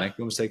 Yeah. Make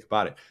no mistake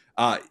about it.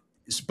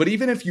 But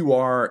even if you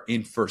are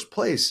in first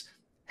place,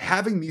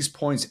 having these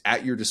points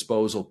at your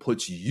disposal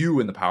puts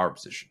you in the power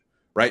position,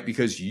 right?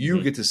 Because you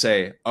Mhm. get to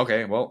say,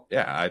 okay, well,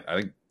 yeah,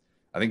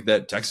 I think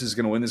that Texas is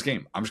going to win this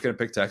game. I'm just going to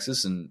pick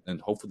Texas and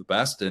hope for the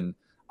best. And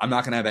I'm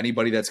not going to have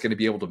anybody that's going to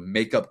be able to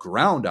make up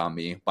ground on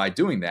me by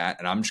doing that.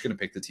 And I'm just going to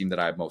pick the team that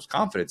I have most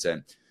confidence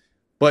in.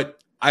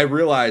 But I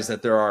realize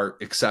that there are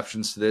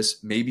exceptions to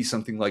this. Maybe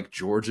something like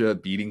Georgia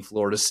beating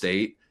Florida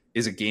State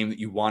is a game that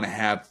you want to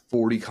have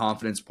 40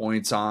 confidence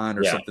points on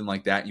or Yeah. something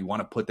like that. You want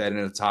to put that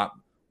in the top.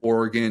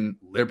 Oregon,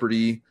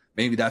 Liberty,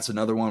 maybe that's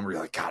another one where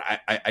you're like, God,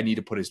 I need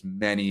to put as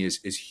many as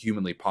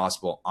humanly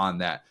possible on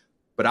that.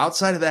 But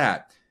outside of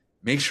that,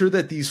 make sure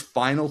that these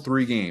final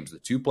three games, the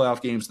two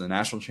playoff games and the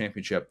national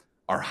championship,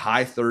 are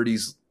high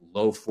 30s,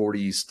 low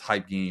 40s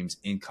type games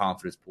in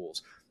confidence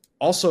pools.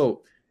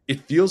 Also,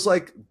 it feels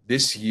like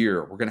this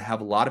year we're going to have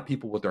a lot of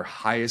people with their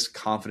highest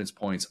confidence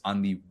points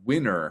on the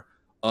winner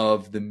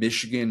of the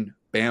Michigan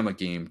Bama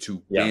game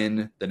to Yeah.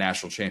 win the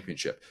national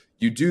championship.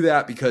 You do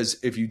that because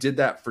if you did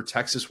that for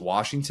Texas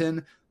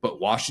Washington, but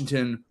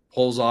Washington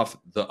pulls off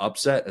the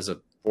upset as a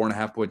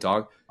 4.5 point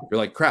dog, you're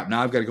like, crap,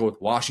 now I've got to go with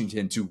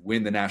Washington to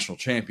win the national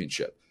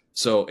championship.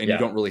 So, and you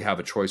don't really have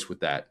a choice with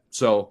that.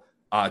 So,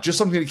 just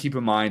something to keep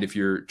in mind if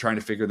you're trying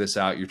to figure this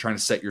out, you're trying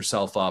to set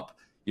yourself up,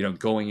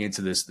 going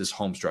into this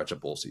home stretch of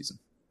bowl season.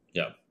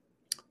 Yeah.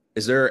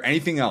 Is there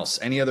anything else?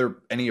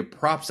 Any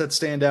props that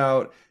stand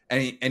out?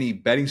 Any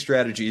betting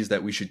strategies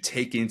that we should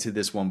take into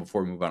this one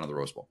before we move on to the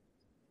Rose Bowl?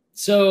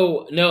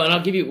 So no,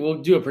 and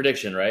we'll do a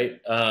prediction, right?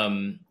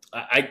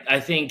 I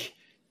think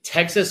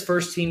Texas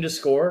first team to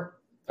score.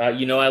 I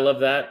love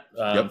that.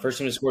 Yep. First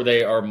team to score,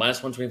 they are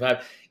minus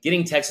 125.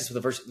 Getting Texas for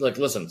the first,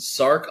 listen,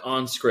 Sark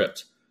on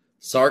script.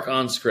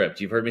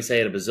 You've heard me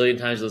say it a bazillion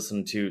times.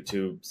 Listen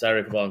to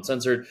Saturday Football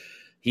Uncensored.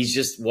 He's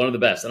just one of the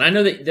best. And I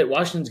know that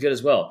Washington's good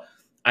as well.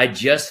 I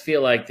just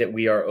feel like that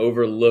we are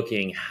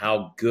overlooking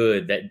how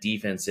good that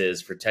defense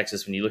is for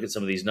Texas. When you look at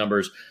some of these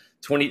numbers,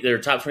 they're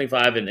top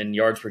 25 in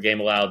yards per game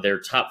allowed. They're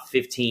top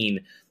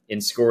 15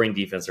 in scoring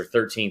defense. They're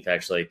 13th,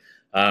 actually.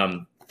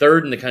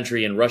 Third in the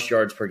country in rush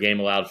yards per game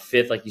allowed.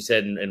 Fifth, like you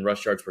said, in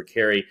rush yards per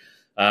carry.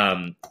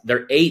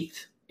 They're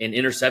eighth in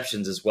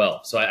interceptions as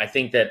well. So I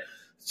think that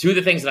two of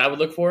the things that I would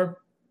look for,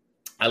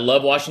 I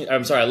love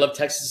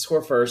Texas to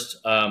score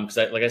first because,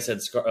 like I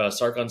said,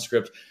 Sark on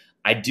script.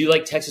 I do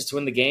like Texas to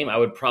win the game. I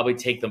would probably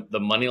take the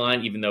money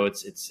line, even though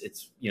it's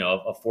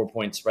a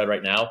 4-point spread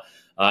right now,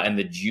 and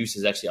the juice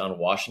is actually on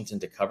Washington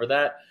to cover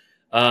that.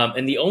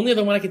 And the only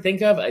other one I can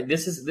think of,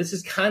 this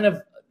is kind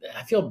of,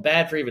 I feel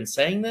bad for even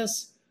saying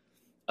this.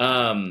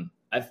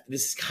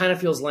 This kind of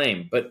feels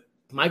lame, but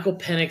Michael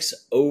Penix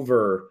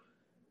over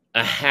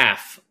a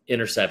half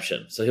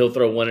interception. So he'll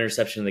throw one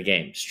interception in the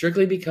game,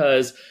 strictly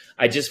because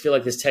I just feel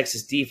like this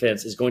Texas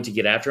defense is going to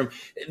get after him.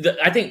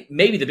 I think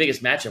maybe the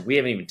biggest matchup, we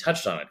haven't even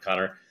touched on it,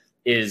 Connor,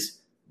 is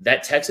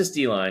that Texas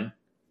D-line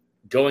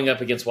going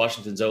up against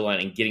Washington's O-line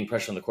and getting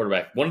pressure on the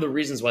quarterback. One of the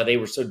reasons why they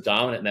were so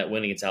dominant in that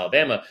win against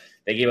Alabama,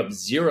 they gave up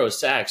 0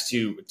 sacks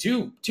to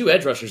two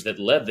edge rushers that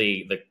led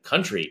the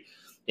country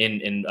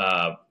in in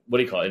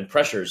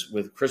pressures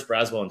with Chris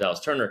Braswell and Dallas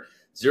Turner.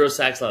 0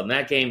 sacks allowed in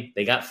that game.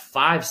 They got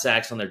 5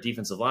 sacks on their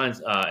defensive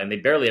lines, and they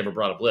barely ever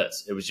brought a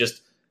blitz. It was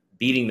just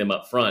beating them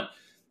up front.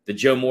 The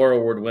Joe Moore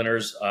Award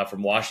winners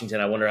from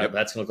Washington, I wonder how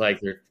that's going to look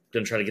like. They're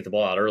going to try to get the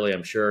ball out early,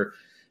 I'm sure.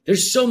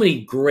 There's so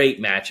many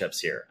great matchups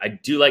here. I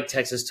do like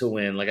Texas to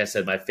win. Like I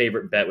said, my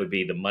favorite bet would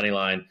be the money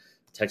line,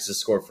 Texas to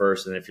score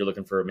first, and if you're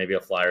looking for maybe a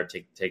flyer,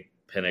 take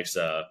Penix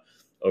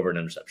over an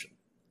interception.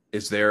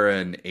 Is there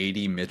an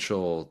A.D.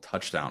 Mitchell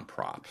touchdown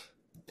prop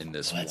in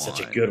this one? That's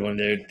such a good one,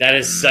 dude. That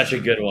is such a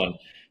good one.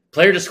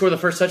 Player to score the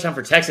first touchdown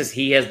for Texas,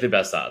 he has the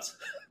best odds.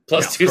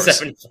 plus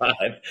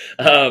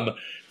 275.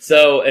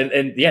 So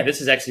yeah,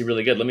 this is actually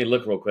really good. Let me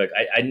look real quick.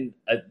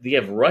 They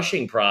have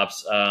rushing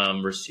props,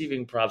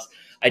 receiving props.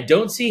 I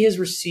don't see his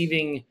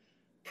receiving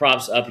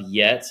props up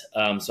yet,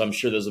 so I'm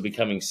sure those will be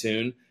coming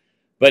soon.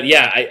 But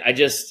yeah,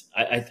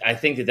 I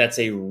think that's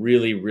a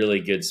really, really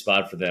good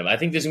spot for them. I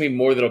think there's gonna be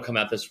more that'll come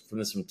out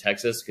from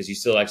Texas, because you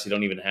still actually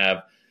don't even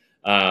have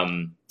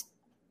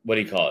what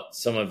do you call it?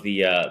 Some of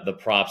the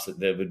props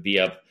that would be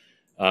up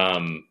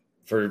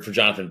for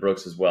Jonathan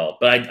Brooks as well.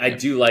 But I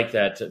do like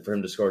that for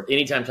him to score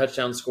anytime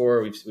touchdown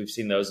score. We've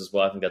seen those as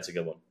well. I think that's a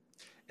good one.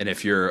 And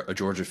if you're a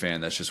Georgia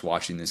fan that's just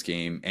watching this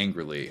game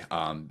angrily,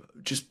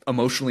 just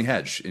emotionally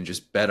hedge and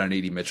just bet on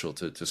A.D. Mitchell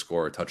to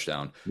score a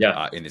touchdown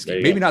in this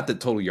game. Maybe not the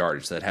total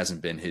yardage. That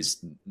hasn't been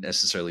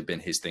necessarily been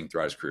his thing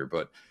throughout his career,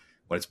 but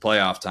when it's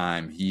playoff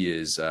time,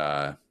 he's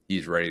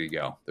ready to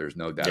go. There's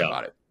no doubt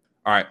about it.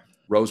 All right,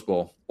 Rose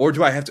Bowl. Or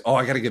do I have to? Oh,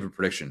 I got to give a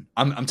prediction.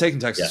 I'm taking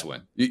Texas to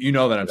win. You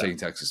know that I'm taking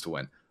Texas to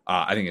win.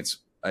 I think it's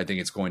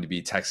going to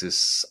be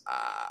Texas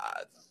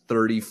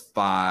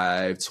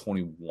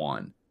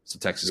 35-21. So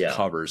Texas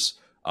covers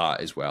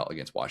as well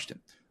against Washington.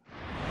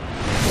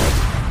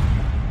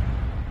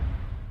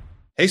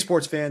 Hey,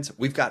 sports fans,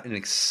 we've got an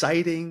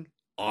exciting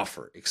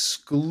offer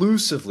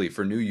exclusively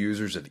for new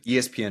users of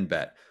ESPN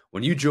Bet.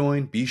 When you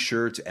join, be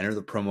sure to enter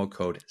the promo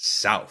code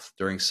SOUTH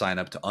during sign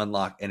up to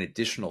unlock an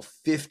additional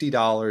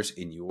 $50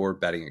 in your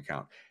betting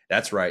account.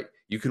 That's right.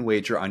 You can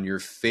wager on your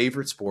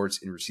favorite sports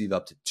and receive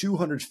up to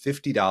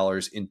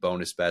 $250 in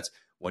bonus bets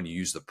when you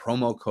use the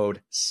promo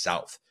code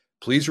SOUTH.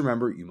 Please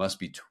remember, you must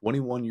be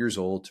 21 years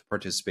old to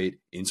participate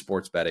in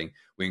sports betting.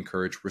 We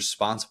encourage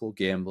responsible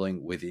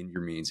gambling within your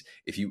means.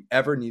 If you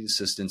ever need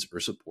assistance or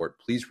support,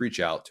 please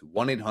reach out to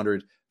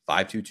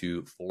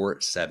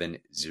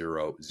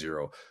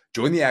 1-800-522-4700.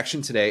 Join the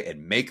action today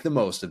and make the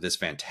most of this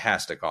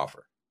fantastic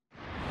offer.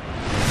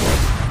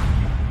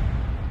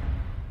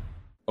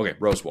 Okay,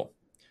 Rose Bowl.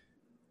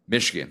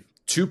 Michigan,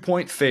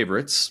 2-point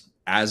favorites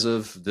as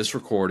of this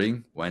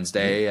recording,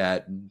 Wednesday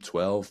at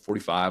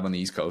 12:45 on the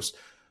East Coast,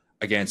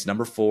 against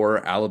number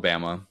 4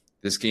 Alabama.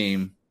 This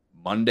game,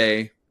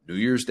 Monday, New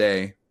Year's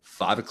Day,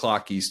 5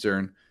 o'clock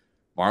Eastern.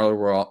 Marler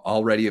will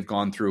already have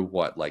gone through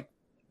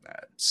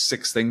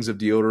 6 things of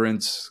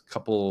deodorant,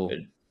 couple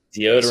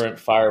deodorant,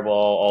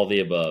 fireball, all the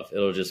above.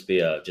 It'll just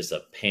be a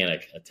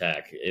panic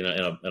attack in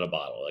a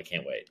bottle. I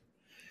can't wait.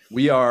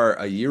 We are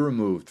a year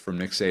removed from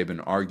Nick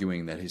Saban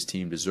arguing that his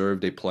team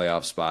deserved a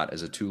playoff spot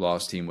as a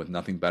 2-loss team with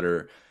nothing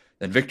better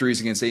than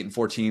victories against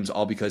 8-4 teams,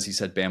 all because he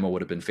said Bama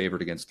would have been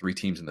favored against 3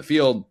 teams in the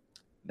field.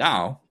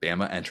 Now,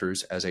 Bama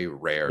enters as a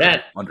rare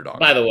underdog.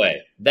 By the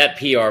way, that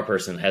PR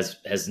person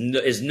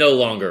is no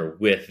longer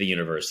with the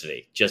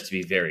university, just to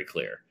be very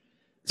clear.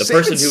 The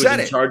person who was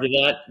in charge of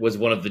that was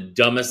one of the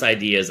dumbest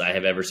ideas I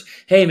have ever seen.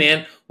 Hey,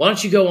 man, why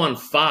don't you go on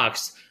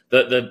Fox,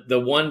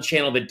 the one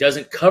channel that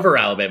doesn't cover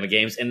Alabama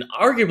games and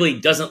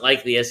arguably doesn't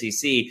like the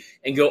SEC,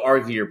 and go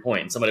argue your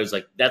point? And somebody was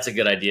like, that's a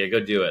good idea. Go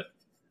do it.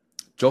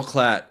 Joel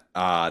Klatt,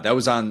 that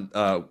was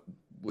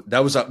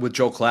with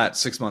Joel Klatt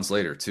 6 months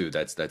later, too.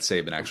 That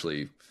Saban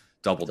actually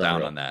doubled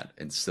down on that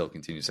and still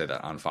continue to say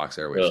that on Fox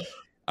Airways. Really?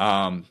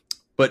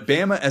 But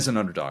Bama as an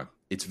underdog,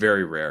 it's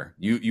very rare.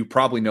 You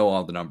probably know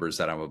all the numbers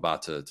that I'm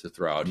about to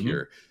throw out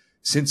here.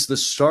 Since the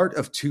start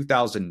of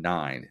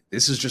 2009,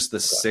 this is just the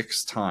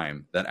 6th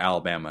time that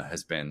Alabama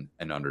has been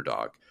an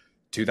underdog.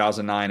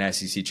 2009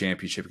 SEC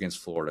championship against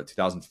Florida,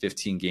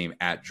 2015 game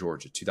at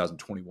Georgia,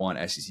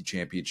 2021 SEC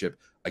championship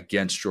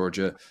against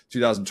Georgia,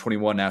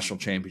 2021 national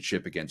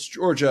championship against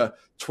Georgia,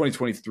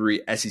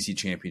 2023 SEC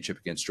championship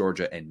against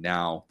Georgia, and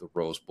now the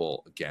Rose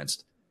Bowl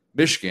against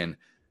Michigan.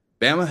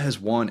 Bama has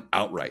won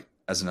outright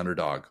as an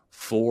underdog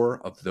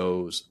 4 of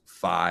those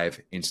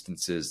 5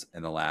 instances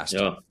in the last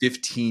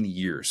 15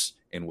 years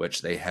in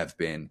which they have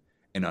been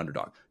an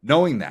underdog.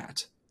 Knowing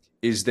that,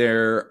 is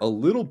there a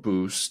little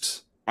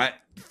boost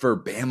for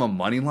Bama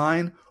money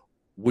line?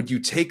 Would you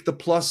take the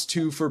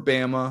 +2 for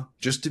Bama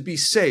just to be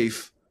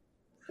safe?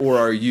 Or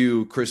are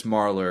you, Chris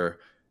Marler,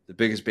 the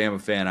biggest Bama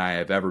fan I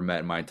have ever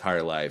met in my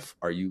entire life?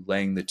 Are you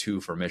laying the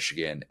 2 for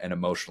Michigan and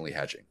emotionally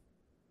hedging?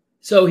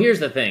 So here's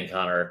the thing,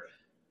 Connor.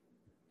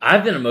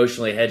 I've been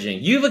emotionally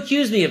hedging. You've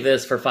accused me of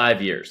this for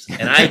 5 years.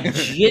 And I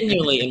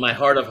genuinely, in my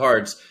heart of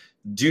hearts,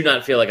 do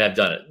not feel like I've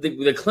done it.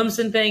 The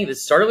Clemson thing, that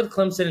started with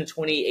Clemson in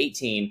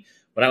 2018.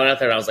 When I went out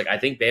there, and I was like, I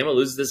think Bama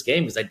loses this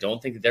game because I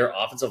don't think that their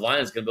offensive line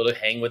is going to be able to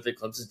hang with the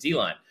Clemson's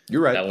D-line.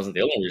 You're right. That wasn't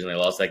the only reason they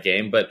lost that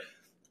game. But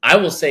I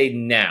will say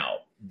now,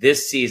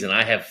 this season,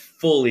 I have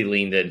fully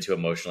leaned into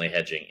emotionally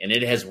hedging, and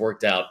it has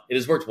worked out. It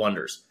has worked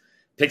wonders.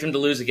 Picked them to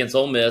lose against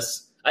Ole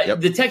Miss.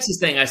 The Texas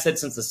thing, I said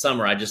since the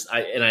summer, I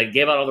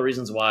gave out all the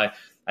reasons why.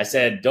 I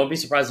said, don't be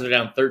surprised if they're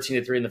down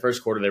 13-3 in the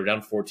first quarter. They were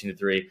down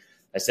 14-3.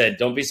 I said,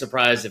 don't be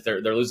surprised if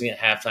they're losing at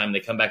halftime. They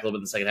come back a little bit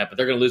in the second half, but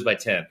they're going to lose by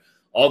 10.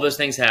 All those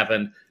things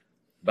happened.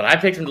 But I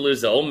picked them to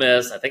lose to Ole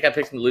Miss. I think I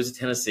picked them to lose to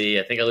Tennessee.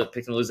 I think I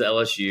picked them to lose to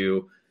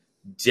LSU.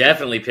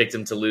 Definitely picked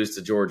them to lose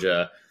to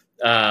Georgia.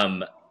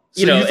 You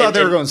thought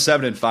they were going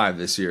 7-5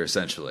 this year,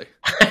 essentially.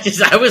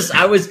 I was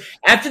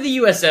after the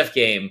USF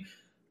game.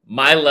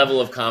 my level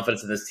of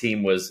confidence in this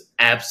team was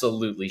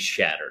absolutely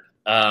shattered.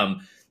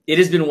 It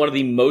has been one of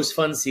the most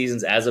fun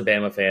seasons as a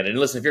Bama fan. And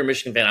listen, if you're a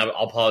Michigan fan,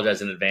 I'll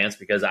apologize in advance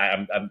because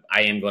I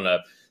am going to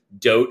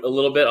dote a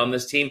little bit on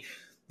this team.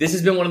 This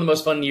has been one of the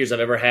most fun years I've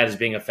ever had as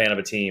being a fan of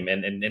a team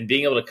and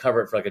being able to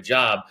cover it for like a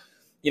job.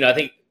 I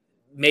think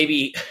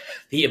maybe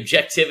the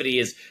objectivity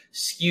is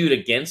skewed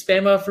against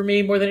Bama for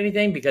me more than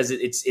anything because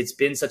it's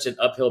been such an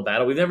uphill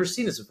battle. We've never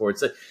seen this before.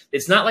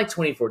 It's not like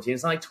 2014.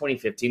 It's not like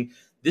 2015.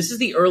 This is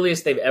the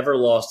earliest they've ever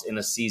lost in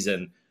a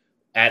season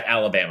at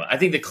Alabama. I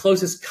think the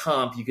closest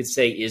comp you could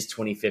say is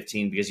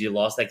 2015 because you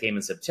lost that game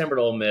in September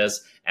to Ole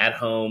Miss at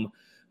home,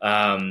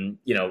 and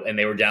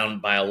they were down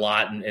by a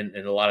lot in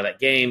a lot of that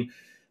game.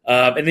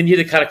 And then you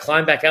had to kind of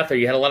climb back out there.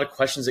 You had a lot of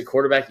questions at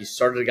quarterback. You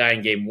started a guy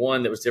in game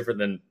one that was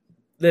different in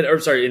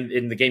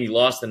the game you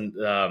lost than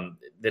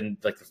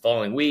like the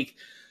following week.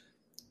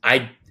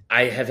 I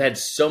have had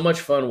so much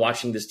fun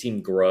watching this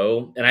team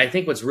grow. And I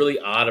think what's really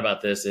odd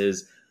about this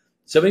is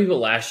so many people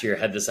last year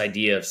had this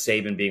idea of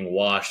Saban being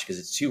washed because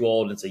it's too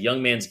old. It's a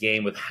young man's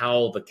game with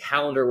how the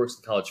calendar works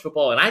in college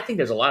football. And I think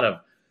there's a lot of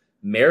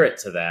merit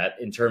to that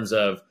in terms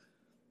of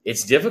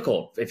it's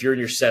difficult if you're in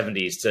your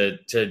 70s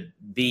to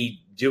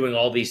be doing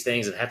all these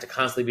things and have to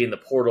constantly be in the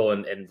portal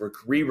and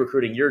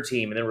re-recruiting your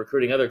team and then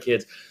recruiting other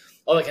kids,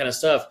 all that kind of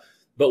stuff.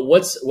 But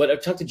what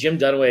I've talked to Jim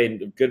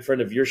Dunaway, a good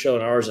friend of your show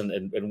and ours,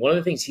 and one of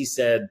the things he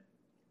said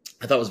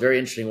I thought was very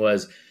interesting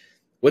was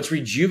what's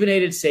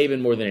rejuvenated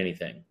Saban more than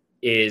anything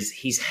is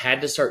he's had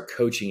to start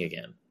coaching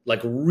again, like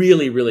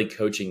really, really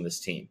coaching this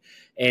team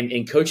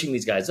and coaching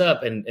these guys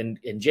up and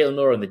Jalen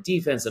Milroe and the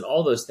defense and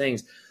all those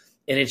things.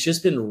 And it's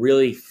just been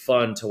really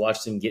fun to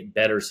watch them get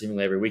better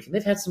seemingly every week. And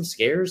they've had some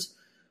scares,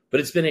 but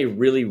it's been a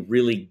really,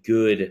 really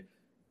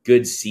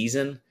good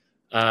season.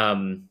 I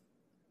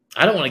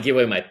don't want to give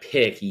away my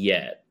pick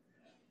yet.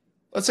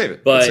 Let's save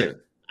it. But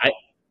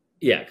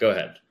go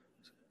ahead.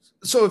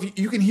 So if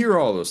you can hear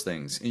all those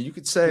things, and you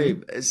could say,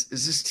 is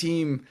this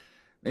team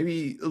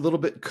maybe a little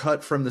bit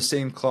cut from the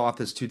same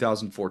cloth as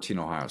 2014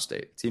 Ohio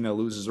State? A team that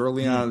loses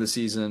early on in the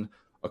season,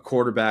 a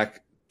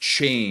quarterback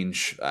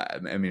change.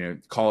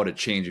 Call it a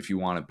change if you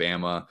want at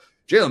Bama.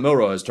 Jalen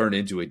Milroe has turned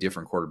into a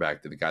different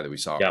quarterback than the guy that we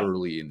saw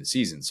early in the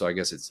season. So I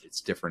guess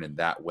it's different in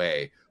that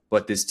way.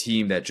 But this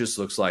team that just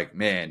looks like,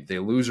 man, they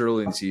lose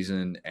early in the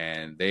season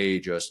and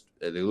they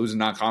lose in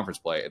non-conference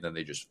play and then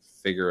they just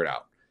figure it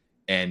out.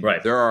 And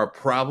there are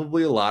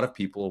probably a lot of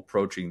people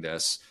approaching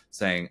this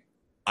saying,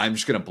 I'm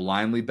just going to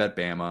blindly bet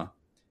Bama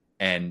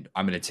and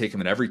I'm going to take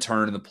them at every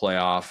turn in the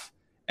playoff.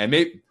 And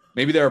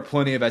maybe there are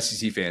plenty of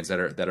SEC fans that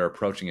are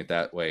approaching it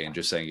that way and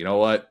just saying, you know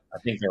what? I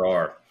think there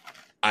are.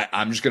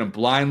 I'm just going to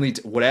blindly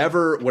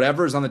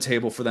whatever is on the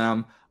table for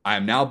them. I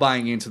am now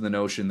buying into the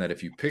notion that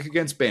if you pick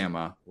against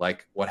Bama,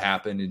 like what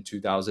happened in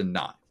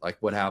 2009, like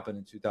what happened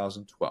in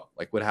 2012,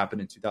 like what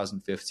happened in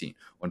 2015,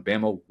 when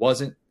Bama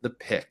wasn't the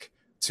pick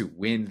to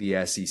win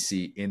the SEC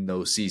in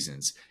those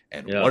seasons.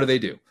 And what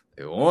do?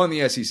 They won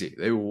the SEC.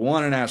 They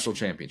won a national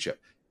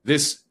championship.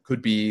 This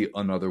could be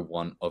another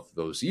one of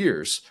those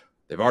years.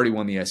 They've already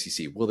won the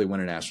SEC. Will they win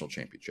a national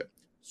championship?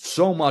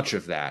 So much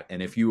of that.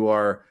 And if you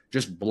are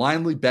just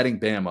blindly betting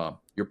Bama,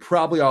 you're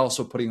probably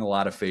also putting a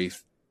lot of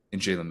faith in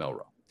Jalen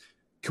Milroe.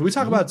 Can we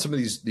talk about some of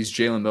these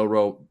Jalen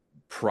Milroe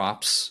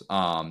props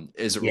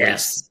as it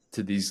relates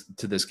to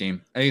this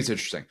game? I think it's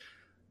interesting.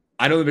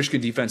 I know the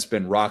Michigan defense has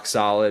been rock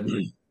solid.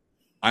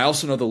 I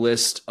also know the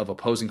list of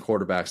opposing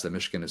quarterbacks that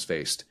Michigan has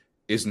faced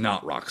is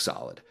not rock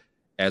solid.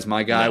 As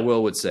my guy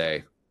Will would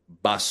say,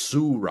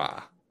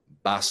 basura.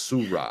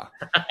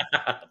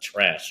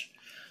 Trash.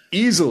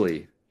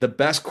 Easily the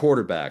best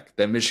quarterback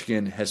that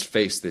Michigan has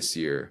faced this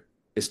year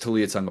is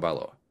Taulia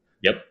Tagovailoa.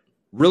 Yep.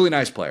 Really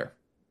nice player.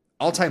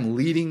 All-time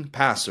leading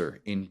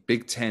passer in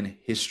Big Ten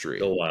history.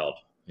 So wild.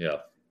 Yeah.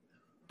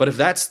 But if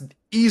that's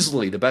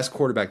easily the best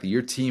quarterback that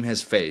your team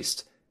has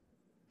faced,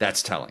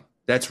 that's telling.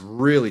 That's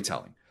really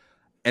telling.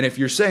 And if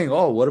you're saying,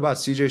 oh, what about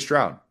C.J.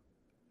 Stroud?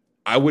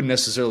 I wouldn't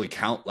necessarily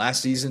count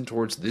last season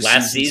towards this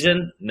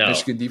season? No.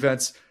 Michigan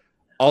defense.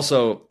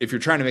 Also, if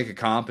you're trying to make a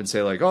comp and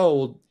say like,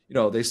 oh,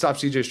 well, they stopped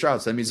C.J.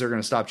 Stroud, so that means they're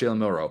going to stop Jalen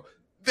Milroe.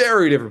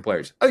 Very different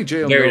players. I think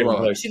Jalen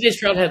Milroe. C.J.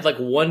 Stroud had like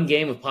one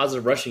game of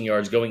positive rushing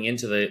yards going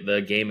into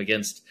the game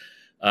against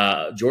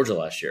Georgia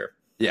last year.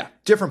 Yeah,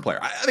 different player.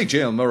 I think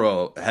Jalen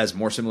Milroe has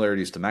more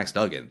similarities to Max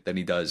Duggan than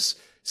he does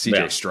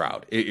C.J.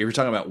 Stroud. If you're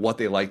talking about what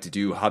they like to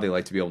do, how they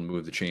like to be able to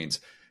move the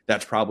chains,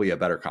 that's probably a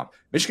better comp.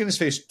 Michigan has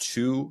faced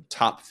two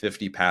top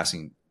 50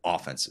 passing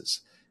offenses.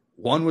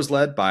 One was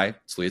led by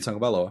Taulia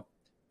Tagovailoa.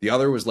 The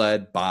other was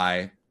led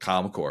by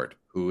Kyle McCord,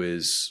 who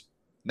is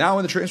now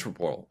in the transfer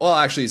portal. Well,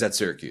 actually, he's at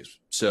Syracuse.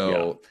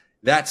 So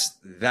that's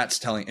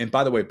telling. And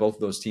by the way, both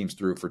of those teams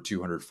threw for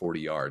 240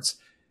 yards.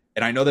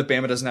 And I know that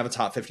Bama doesn't have a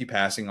top 50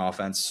 passing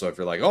offense. So if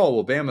you're like, oh,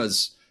 well,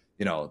 Bama's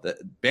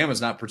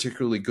not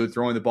particularly good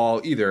throwing the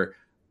ball either,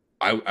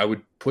 I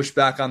would push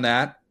back on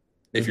that.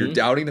 If you're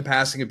doubting the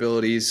passing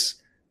abilities,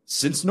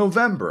 since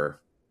November,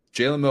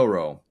 Jalen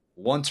Milroe,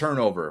 1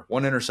 turnover,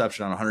 1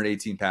 interception on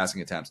 118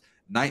 passing attempts,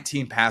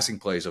 19 passing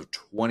plays of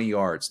 20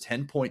 yards,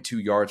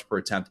 10.2 yards per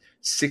attempt,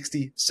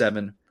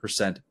 67%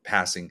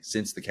 passing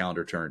since the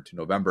calendar turned to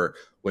November,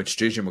 which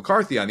JJ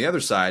McCarthy on the other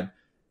side,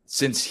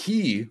 since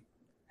he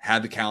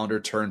had the calendar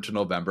turned to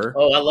November.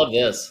 Oh, I love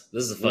this.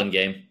 This is a fun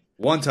game.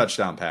 1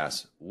 touchdown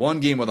pass, 1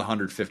 game with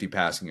 150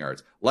 passing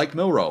yards. Like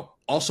Milroe,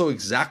 also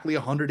exactly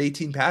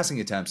 118 passing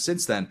attempts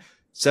since then,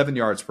 7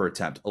 yards per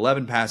attempt,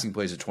 11 passing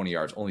plays of 20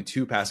 yards, only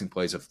 2 passing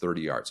plays of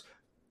 30 yards.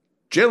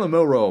 Jalen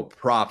Milroe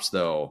props,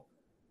 though,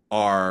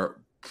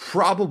 are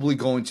probably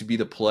going to be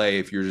the play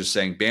if you're just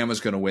saying Bama's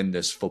going to win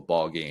this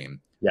football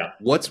game. Yeah.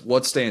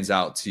 What stands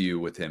out to you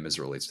with him as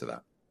it relates to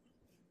that?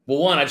 Well,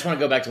 one, I just want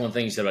to go back to one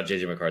thing you said about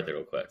JJ McCarthy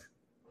real quick.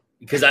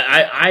 Because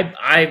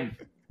I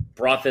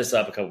brought this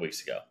up a couple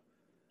weeks ago.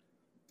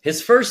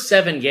 His first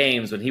 7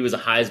 games when he was a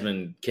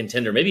Heisman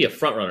contender, maybe a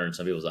front runner in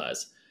some people's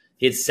eyes,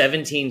 he had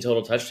 17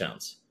 total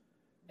touchdowns.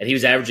 And he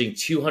was averaging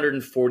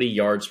 240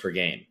 yards per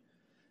game.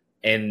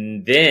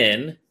 And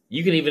then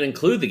you can even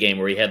include the game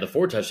where he had the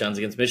 4 touchdowns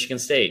against Michigan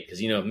State,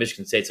 because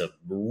Michigan State's a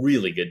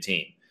really good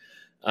team.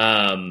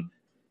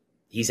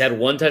 He's had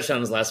 1 touchdown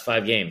in his last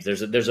 5 games.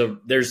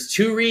 There's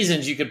 2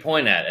 reasons you could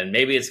point at, and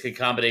maybe it's a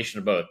combination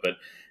of both. But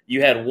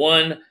you had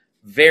one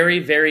very,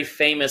 very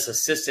famous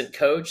assistant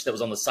coach that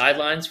was on the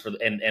sidelines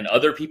and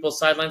other people's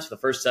sidelines for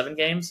the first 7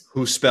 games,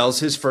 who spells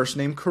his first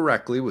name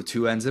correctly with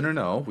 2 N's and an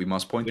O. We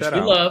must point that out.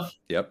 Which we love.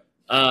 Yep.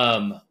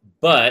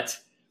 But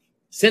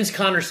since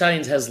Connor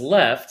Stalions has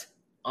left,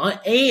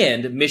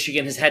 and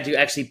Michigan has had to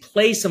actually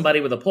play somebody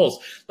with a pulse.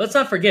 Let's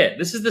not forget,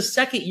 this is the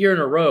second year in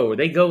a row where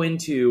they go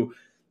into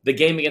the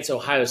game against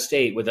Ohio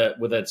State with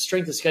a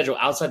strength of schedule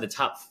outside the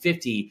top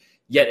 50,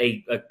 yet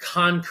a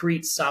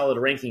concrete solid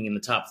ranking in the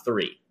top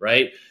 3,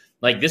 right?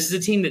 Like, this is a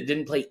team that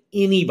didn't play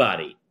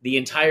anybody the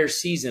entire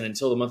season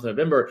until the month of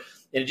November.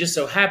 And it just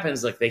so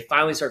happens, like, they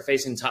finally start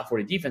facing top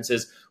 40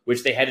 defenses,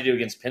 which they had to do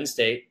against Penn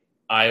State,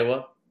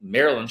 Iowa,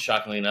 Maryland,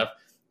 shockingly enough,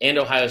 and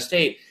Ohio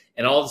State.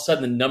 And all of a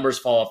sudden, the numbers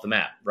fall off the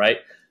map, right?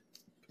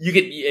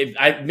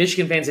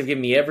 Michigan fans have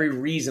given me every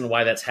reason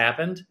why that's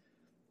happened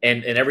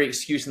and every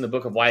excuse in the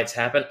book of why it's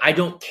happened. I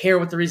don't care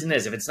what the reason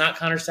is. If it's not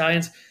Connor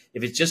Stalions,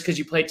 if it's just because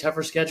you play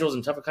tougher schedules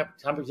and tougher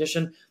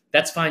competition,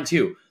 that's fine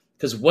too.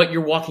 Because what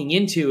you're walking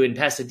into in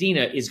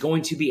Pasadena is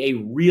going to be a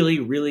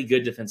really, really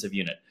good defensive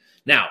unit.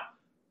 Now,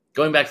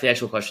 going back to the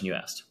actual question you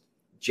asked,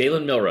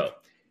 Jalen Milroe,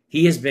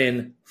 he has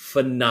been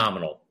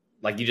phenomenal.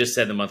 Like you just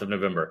said, in the month of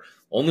November,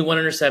 only 1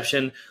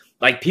 interception.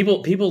 Like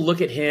people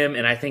look at him,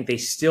 and I think they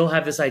still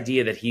have this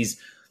idea that he's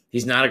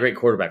not a great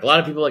quarterback. A lot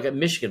of people, like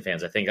Michigan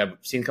fans, I think I've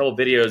seen a couple of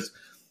videos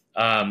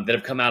that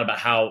have come out about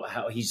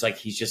how he's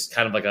just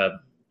kind of like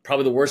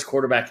probably the worst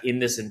quarterback in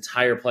this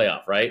entire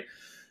playoff, right?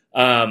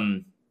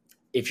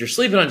 If you're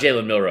sleeping on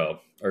Jalen Milroe,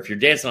 or if you're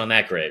dancing on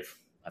that grave,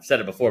 I've said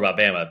it before about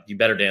Bama, you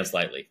better dance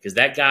lightly, because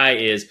that guy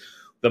is,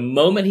 the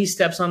moment he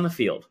steps on the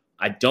field,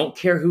 I don't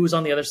care who's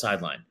on the other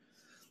sideline.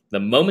 The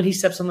moment he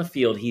steps on the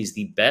field, he's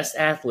the best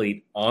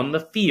athlete on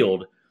the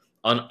field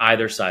on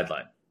either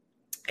sideline.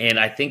 And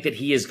I think that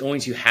he is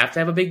going to have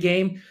a big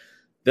game.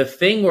 The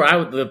thing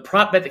where the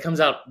prop bet that comes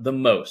out the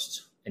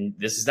most, and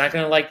this is not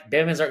going to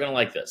Bama fans aren't going to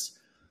like this,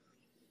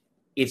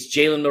 it's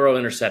Jalen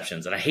Milroe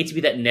interceptions. And I hate to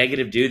be that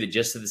negative dude that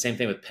just said the same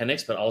thing with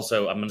Penix, but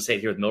also I'm going to say it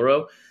here with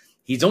Milroe.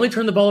 He's only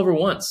turned the ball over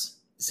once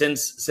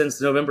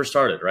since November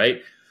started,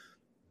 right?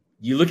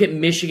 You look at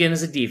Michigan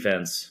as a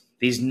defense,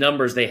 these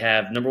numbers they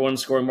have, number 1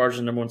 scoring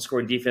margin, number 1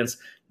 scoring defense,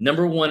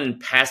 number 1 in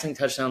passing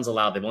touchdowns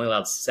allowed. They've only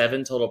allowed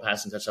 7 total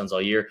passing touchdowns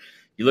all year.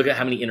 You look at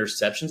how many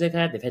interceptions they've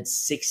had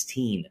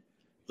 16.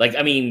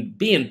 Being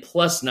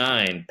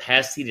 +9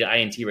 pass TD to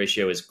INT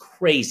ratio is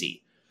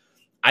crazy.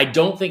 I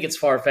don't think it's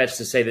far-fetched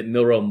to say that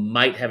Milroe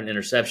might have an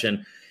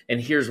interception,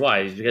 and here's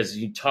why. Because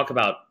you talk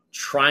about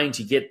trying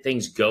to get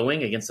things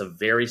going against a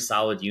very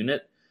solid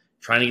unit,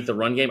 trying to get the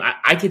run game.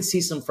 I could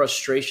see some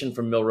frustration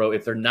from Milroe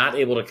if they're not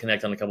able to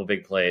connect on a couple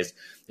big plays,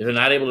 if they're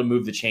not able to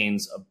move the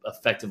chains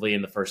effectively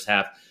in the first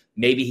half.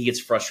 Maybe he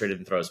gets frustrated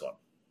and throws one.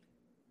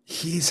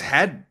 He's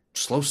had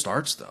slow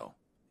starts, though.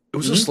 It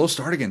was a slow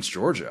start against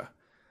Georgia.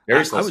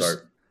 Very slow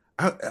start.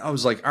 I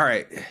was like, all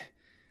right.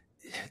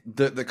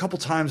 The couple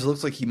times it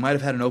looks like he might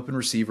have had an open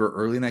receiver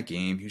early in that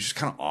game. He was just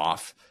kind of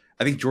off.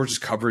 I think Georgia's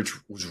coverage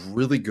was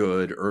really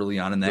good early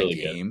on in that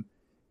game. Good.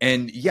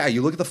 And yeah,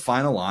 you look at the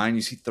final line,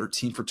 you see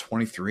 13 for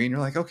 23, and you're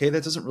like, okay,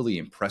 that doesn't really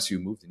impress you,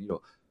 move the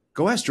needle.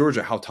 Go ask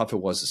Georgia how tough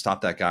it was to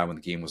stop that guy when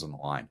the game was on the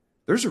line.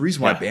 There's a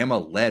reason why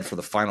Bama led for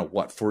the final,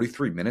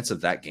 43 minutes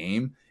of that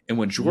game. And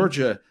when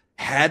Georgia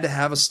had to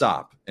have a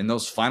stop in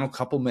those final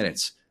couple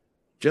minutes,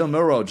 Jalen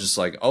Milroe just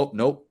like, oh,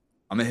 nope,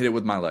 I'm going to hit it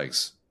with my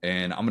legs.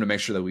 And I'm going to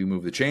make sure that we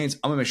move the chains.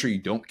 I'm going to make sure you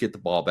don't get the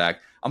ball back.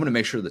 I'm going to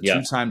make sure the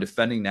 2-time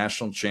defending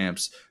national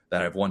champs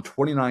that have won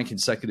 29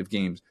 consecutive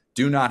games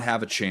do not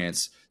have a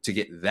chance to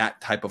get that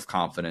type of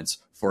confidence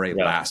for a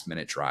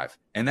last-minute drive.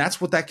 And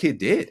that's what that kid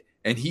did.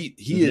 And he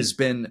has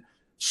been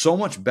so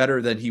much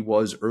better than he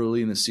was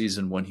early in the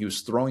season when he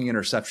was throwing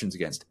interceptions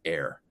against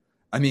air.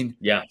 I mean,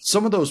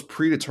 some of those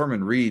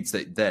predetermined reads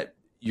that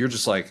you're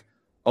just like,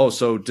 oh,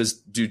 so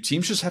do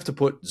teams just have to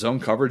put zone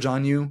coverage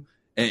on you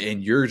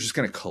and you're just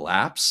going to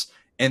collapse?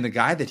 And the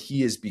guy that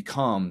he has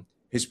become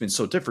has been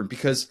so different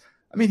because,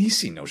 I mean, he's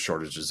seen no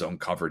shortage of zone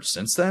coverage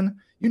since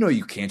then. You know,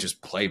 you can't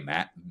just play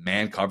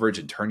man coverage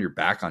and turn your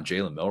back on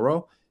Jalen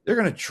Milroe. They're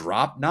going to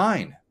drop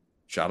 9.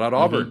 Shout out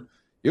Auburn. Mm-hmm.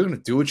 You're going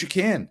to do what you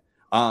can.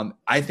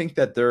 I think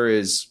that there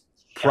is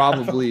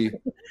probably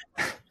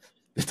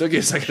it took you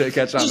a second to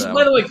catch on. Just,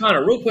 by the way,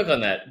 Connor, real quick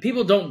on that.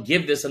 People don't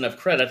give this enough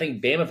credit. I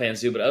think Bama fans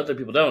do, but other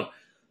people don't.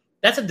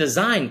 That's a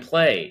design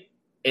play,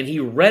 and he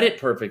read it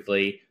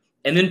perfectly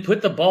and then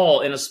put the ball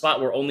in a spot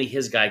where only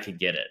his guy could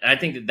get it. And I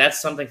think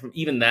that's something from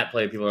even that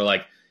play. People are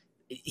like,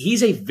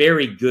 he's a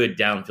very good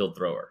downfield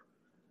thrower.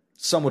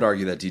 Some would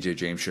argue that DJ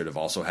James should have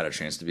also had a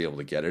chance to be able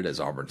to get it as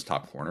Auburn's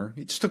top corner.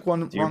 He just took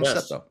one wrong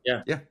step, though.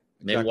 Yeah. Exactly.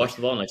 Maybe watch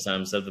the ball next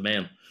time instead of the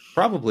man.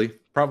 Probably.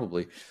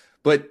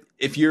 But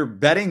if you're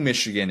betting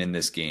Michigan in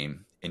this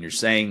game and you're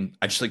saying,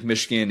 I just like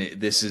Michigan,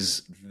 this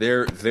is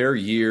their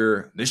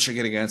year,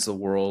 Michigan against the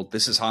world,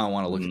 this is how I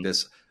want to look at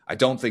this. I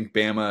don't think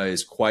Bama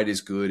is quite as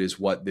good as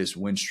what this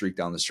win streak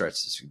down the stretch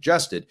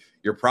suggested.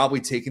 You're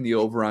probably taking the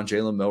over on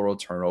Jalen Milroe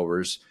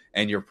turnovers,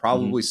 and you're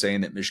probably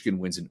saying that Michigan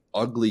wins an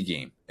ugly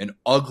game, an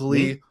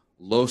ugly,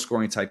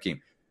 low-scoring type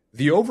game.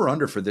 The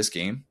over-under for this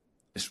game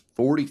is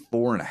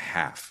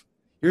 44.5.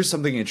 Here's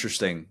something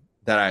interesting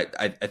that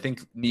I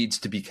think needs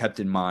to be kept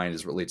in mind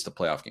as it relates to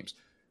playoff games.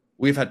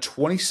 We've had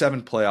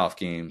 27 playoff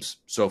games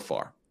so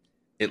far.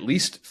 At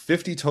least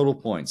 50 total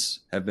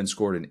points have been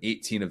scored in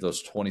 18 of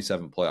those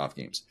 27 playoff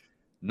games.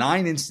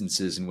 9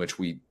 instances in which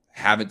we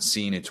haven't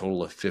seen a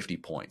total of 50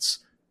 points.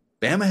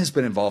 Bama has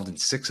been involved in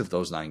 6 of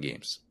those 9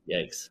 games.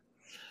 Yikes.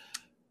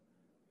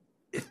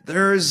 If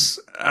there's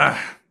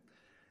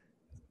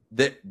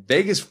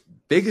Vegas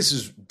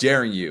is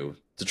daring you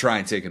to try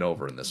and take it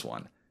over in this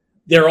one.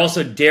 They're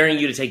also daring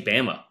you to take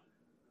Bama.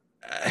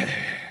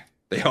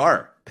 They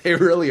are. They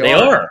really are. They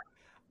are.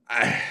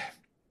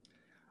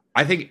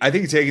 I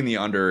think taking the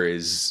under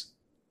is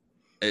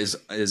as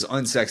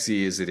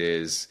unsexy as it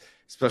is,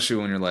 especially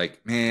when you're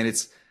like, man,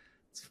 it's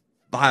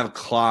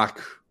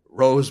 5:00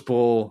 Rose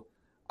Bowl.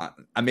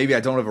 Maybe I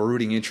don't have a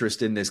rooting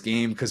interest in this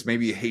game because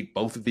maybe you hate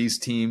both of these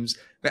teams.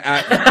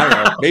 I don't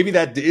know. Maybe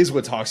that is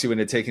what talks you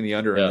into taking the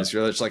under in this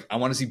year. It's like, I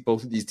want to see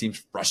both of these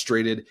teams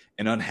frustrated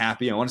and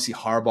unhappy. I want to see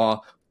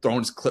Harbaugh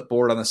throwing his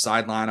clipboard on the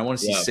sideline. I want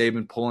to see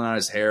Saban pulling out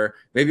his hair.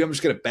 Maybe I'm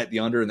just going to bet the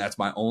under, and that's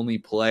my only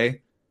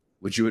play.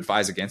 Would you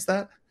advise against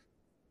that?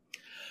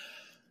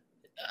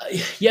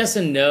 Yes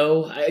and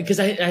no, because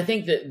I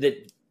think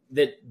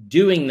that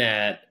doing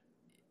that,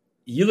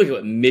 you look at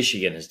what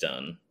Michigan has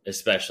done,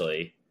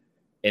 especially,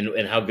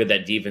 and how good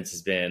that defense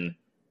has been,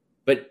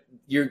 but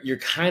you're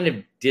kind of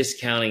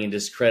discounting and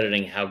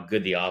discrediting how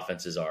good the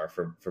offenses are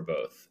for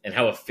both and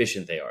how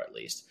efficient they are, at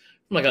least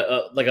from like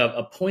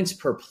a points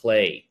per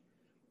play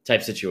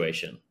type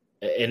situation,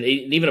 and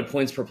even a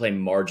points per play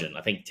margin.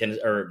 I think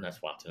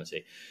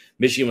Tennessee,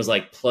 Michigan was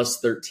like plus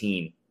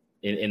 13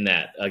 in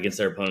that against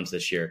their opponents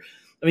this year.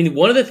 I mean,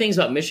 one of the things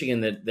about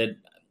Michigan that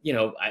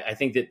I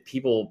think that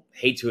people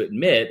hate to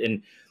admit,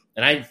 and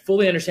I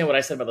fully understand what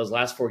I said about those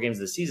last 4 games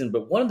of the season,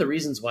 but one of the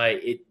reasons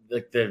why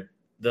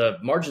the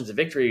margins of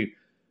victory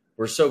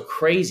were so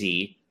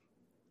crazy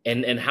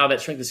and how that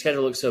strength of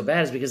schedule looks so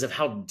bad is because of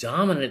how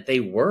dominant they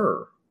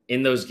were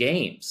in those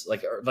games.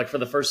 Like for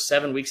the first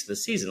 7 weeks of the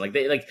season,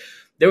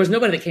 there was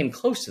nobody that came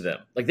close to them.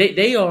 Like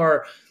they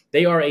are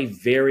a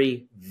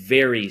very,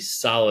 very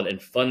solid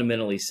and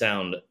fundamentally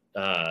sound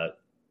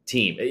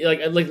team.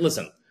 Like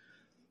listen,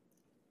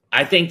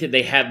 I think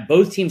that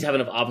both teams have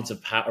enough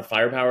offensive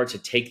firepower to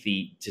take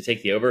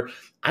the over.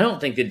 I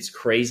don't think that it's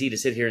crazy to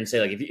sit here and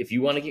say, like, if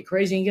you want to get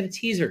crazy and get a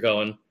teaser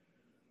going,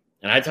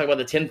 and I talk about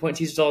the 10-point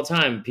teasers all the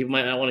time, people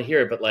might not want to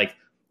hear it, but like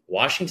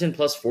Washington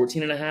plus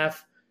 14.5,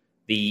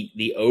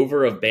 the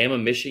over of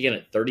Bama Michigan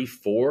at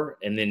 34,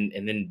 and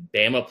then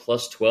Bama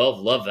plus 12.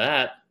 Love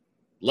that.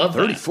 Love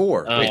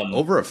 34. That. Wait,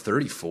 over of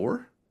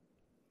 34?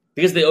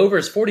 Because the over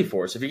is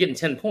 44. So if you're getting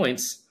 10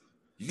 points,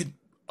 you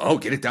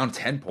could get it down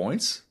 10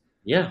 points.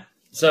 Yeah.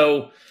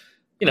 So,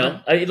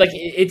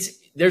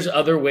 there's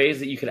other ways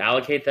that you could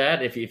allocate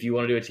that if you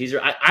want to do a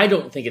teaser. I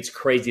don't think it's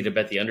crazy to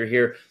bet the under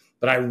here,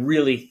 but I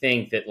really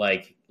think that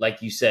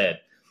like you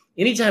said,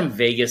 anytime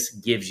Vegas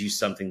gives you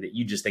something that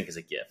you just think is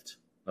a gift,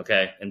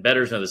 okay? And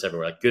bettors know this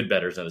everywhere. Like good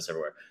bettors know this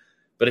everywhere.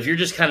 But if you're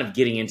just kind of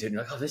getting into it and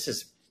you're like, oh, this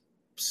is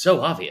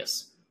so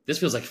obvious. This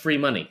feels like free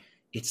money.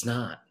 It's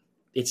not.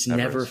 It's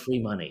never free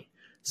money.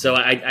 So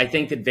I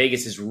think that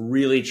Vegas is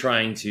really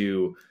trying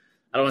to,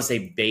 I don't want to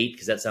say bait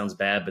because that sounds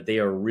bad, but they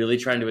are really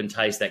trying to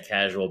entice that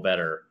casual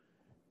bettor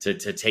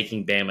to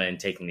taking Bama and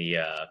taking the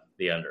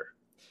under.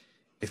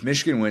 If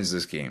Michigan wins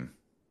this game,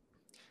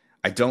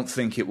 I don't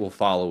think it will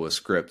follow a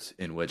script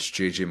in which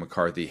J.J.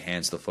 McCarthy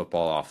hands the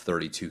football off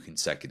 32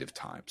 consecutive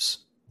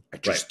times. I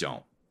just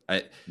don't.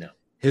 No.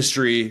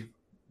 History,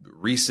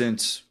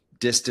 recent,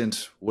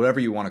 distant, whatever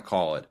you want to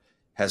call it,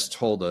 has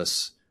told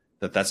us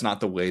that that's not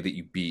the way that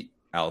you beat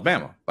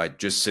Alabama, by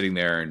just sitting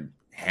there and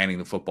handing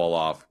the football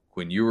off.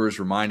 Quinn Ewers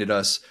reminded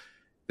us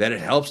that it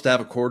helps to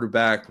have a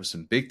quarterback with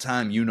some big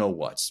time you know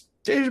what's.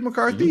 JJ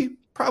McCarthy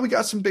probably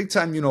got some big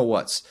time you know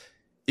what's.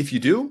 If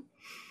you do,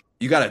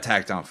 you got to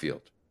attack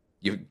downfield.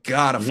 You've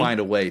got to find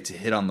a way to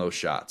hit on those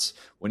shots.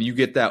 When you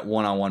get that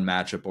one-on-one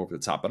matchup over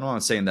the top, I'm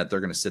not saying that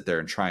they're going to sit there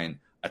and try and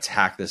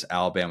attack this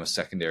Alabama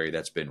secondary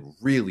that's been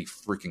really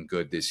freaking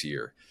good this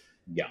year.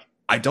 Yeah.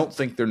 I don't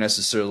think they're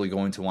necessarily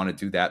going to want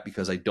to do that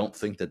because I don't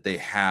think that they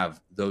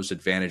have those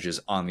advantages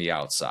on the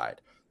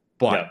outside.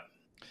 But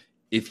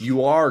if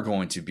you are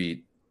going to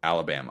beat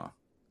Alabama,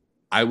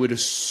 I would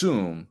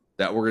assume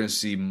that we're going to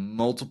see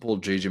multiple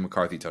J.J.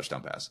 McCarthy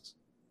touchdown passes.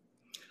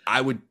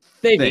 I would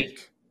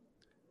think.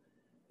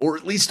 Or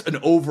at least an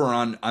over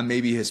on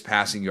maybe his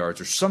passing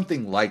yards or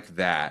something like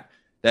that.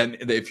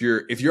 That if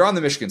you're on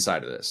the Michigan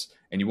side of this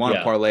and you want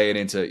to parlay it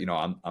into,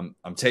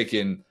 I'm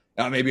taking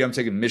maybe I'm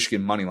taking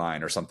Michigan money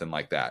line or something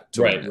like that.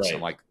 Right.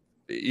 I'm like,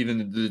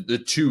 even the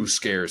 2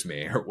 scares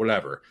me or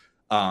whatever.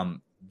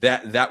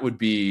 That would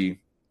be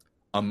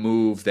a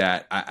move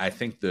that I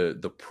think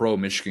the pro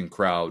Michigan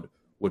crowd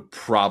would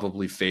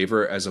probably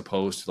favor, as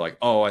opposed to like,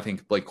 I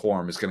think Blake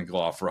Corum is going to go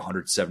off for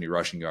 170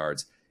 rushing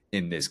yards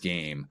in this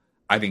game.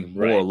 I think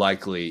more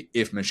likely,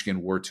 if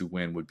Michigan were to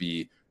win, would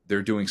be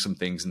they're doing some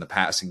things in the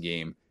passing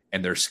game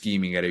and they're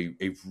scheming at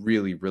a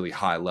really, really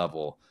high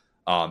level.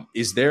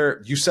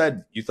 You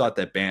said you thought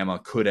that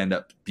Bama could end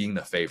up being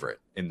the favorite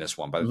in this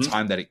one by the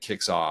time that it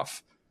kicks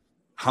off.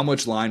 How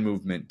much line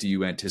movement do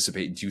you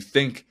anticipate? Do you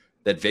think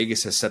that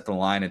Vegas has set the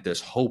line at this,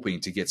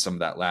 hoping to get some of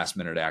that last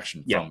minute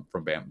action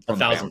from Bama?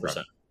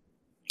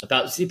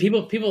 1,000%. See,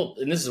 people,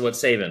 and this is what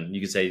Saban,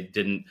 you could say,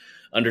 didn't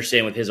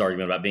understand with his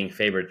argument about being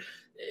favored.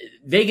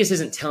 Vegas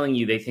isn't telling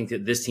you they think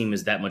that this team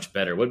is that much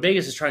better. What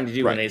Vegas is trying to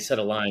do when they set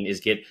a line is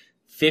get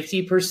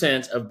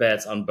 50% of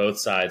bets on both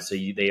sides, so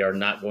they are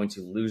not going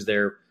to lose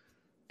their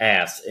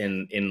ass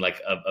in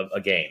like a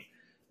game.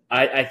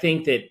 I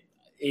think that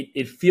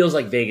it feels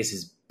like Vegas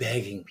is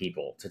begging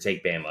people to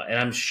take Bama, and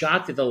I'm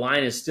shocked that the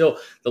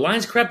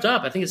line's crept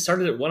up. I think it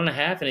started at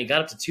 1.5 and it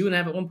got up to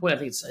 2.5 at one point. I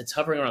think it's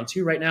hovering around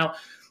 2 right now.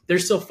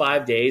 There's still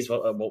 5 days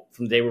from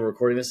the day we're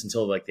recording this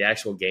until like the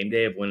actual game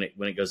day of when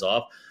it goes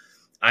off.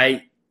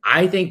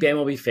 I think Bama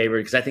will be favored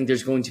because I think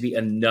there's going to be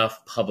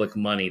enough public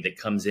money that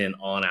comes in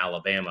on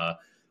Alabama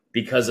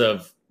because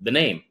of the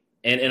name.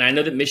 And I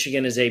know that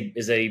Michigan is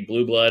a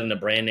blue blood and a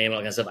brand name and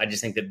all that kind of stuff. I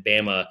just think that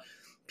Bama,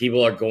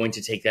 people are going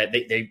to take that.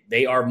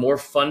 They are more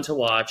fun to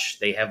watch.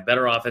 They have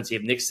better offense. You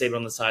have Nick Saban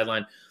on the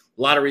sideline.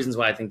 A lot of reasons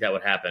why I think that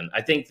would happen.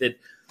 I think that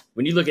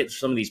when you look at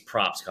some of these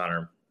props,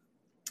 Connor,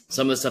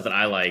 some of the stuff that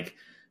I like,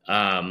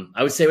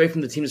 I would stay away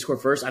from the team to score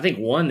first. I think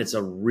one that's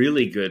a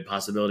really good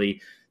possibility,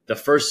 the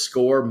first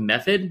score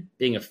method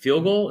being a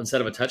field goal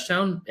instead of a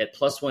touchdown at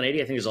plus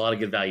 180. I think there's a lot of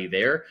good value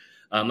there.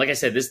 Like I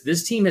said,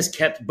 this team has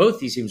kept, both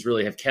these teams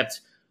really have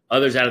kept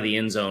others out of the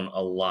end zone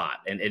a lot.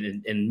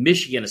 And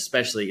Michigan,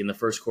 especially in the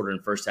first quarter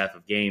and first half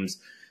of games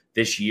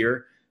this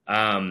year.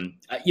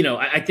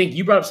 I think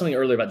you brought up something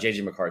earlier about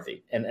J.J.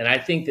 McCarthy. And I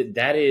think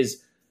that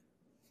is,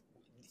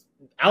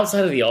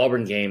 outside of the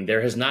Auburn game,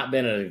 there has not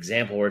been an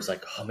example where it's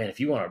like, oh man, if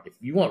you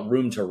want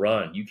room to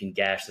run, you can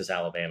gash this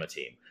Alabama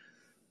team.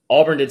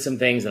 Auburn did some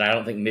things that I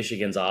don't think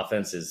Michigan's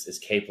offense is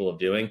capable of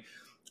doing.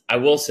 I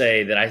will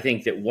say that I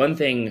think that one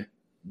thing,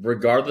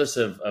 regardless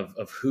of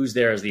who's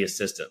there as the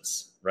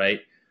assistants, right?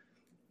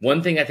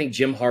 One thing I think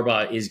Jim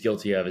Harbaugh is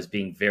guilty of is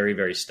being very,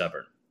 very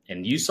stubborn.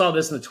 And you saw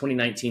this in the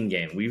 2019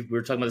 game. We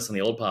were talking about this on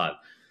the old pod.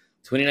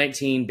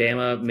 2019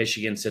 Bama,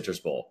 Michigan Citrus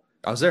Bowl.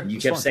 I was there. You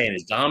kept saying,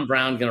 is Don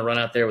Brown going to run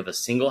out there with a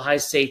single high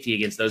safety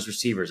against those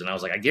receivers? And I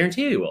was like, I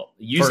guarantee you he will.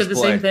 You said the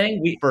same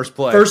thing. First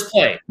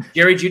play.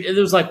 Jerry Judy. It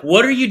was like,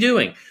 what are you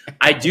doing?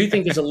 I do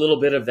think there's a little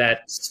bit of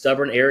that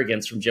stubborn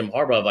arrogance from Jim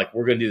Harbaugh of like,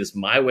 we're going to do this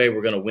my way.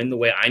 We're going to win the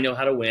way I know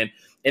how to win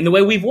and the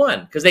way we've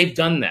won, because they've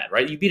done that,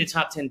 right? You beat a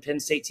top 10 Penn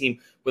State team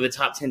with a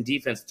top 10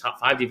 defense, top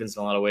 5 defense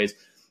in a lot of ways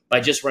by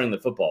just running the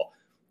football.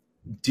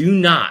 Do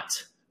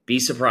not be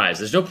surprised.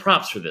 There's no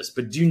props for this,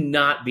 but do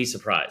not be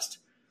surprised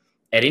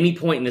at any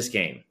point in this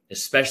game,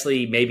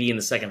 especially maybe in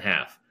the second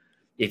half,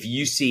 if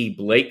you see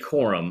Blake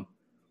Corum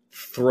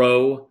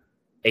throw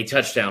a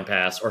touchdown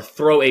pass or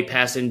throw a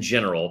pass in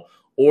general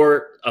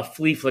or a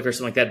flea flicker or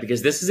something like that,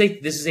 because this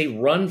is a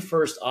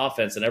run-first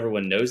offense, and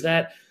everyone knows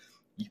that.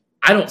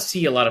 I don't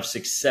see a lot of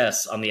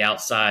success on the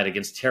outside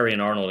against Terry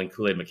and Arnold and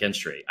Kool-Aid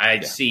McKinstry. I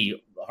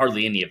see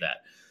hardly any of that.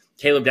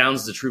 Caleb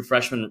Downs is a true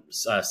freshman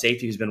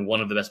safety who's been one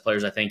of the best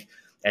players, I think,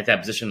 at that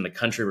position in the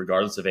country,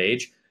 regardless of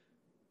age.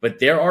 But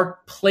there are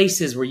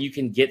places where you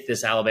can get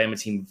this Alabama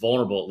team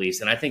vulnerable, at least.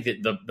 And I think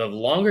that the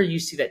longer you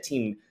see that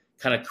team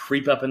kind of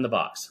creep up in the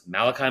box,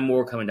 Malachi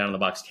Moore coming down in the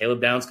box,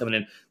 Caleb Downs coming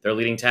in, their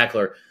leading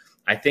tackler,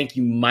 I think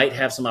you might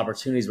have some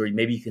opportunities where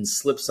maybe you can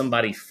slip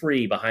somebody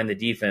free behind the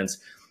defense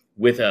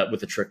with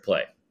a trick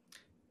play.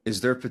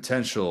 Is there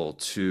potential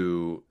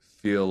to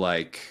feel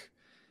like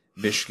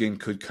Michigan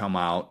could come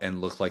out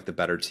and look like the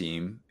better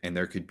team, and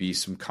there could be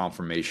some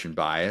confirmation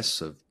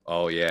bias of,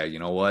 oh yeah, you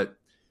know what?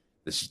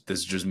 This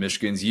is just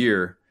Michigan's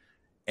year,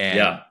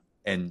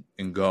 and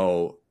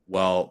go,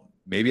 well,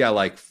 maybe I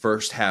like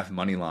first half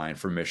money line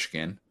for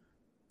Michigan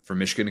for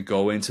Michigan to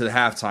go into the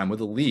halftime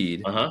with a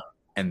lead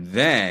and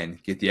then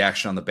get the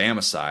action on the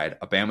Bama side.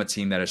 A Bama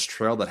team that has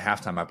trailed at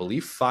halftime, I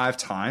believe 5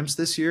 times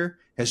this year,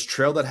 has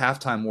trailed at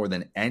halftime more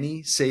than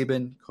any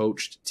Saban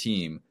coached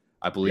team,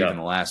 I believe, in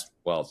the last,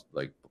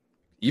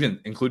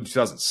 even including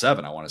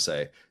 2007, I want to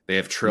say. They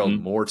have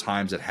trailed more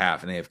times at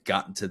half, and they have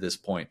gotten to this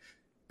point.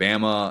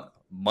 Bama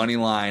money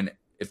line,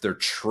 if they're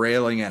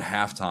trailing at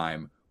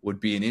halftime, would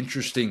be an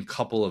interesting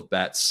couple of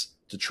bets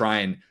to try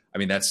and,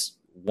 that's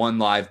one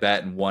live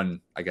bet and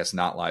one, I guess,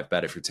 not live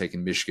bet if you're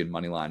taking Michigan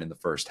money line in the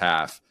first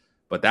half.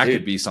 But that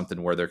could be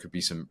something where there could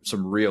be some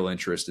real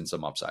interest and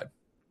some upside.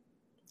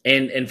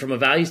 And from a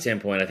value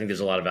standpoint, I think there's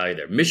a lot of value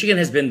there. Michigan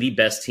has been the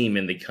best team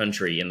in the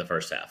country in the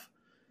first half.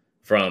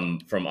 From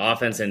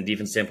offense and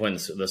defense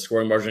standpoint, the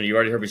scoring margin, you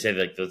already heard me say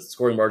that the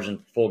scoring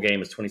margin full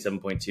game is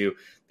 27.2.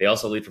 They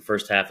also lead for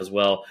first half as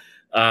well.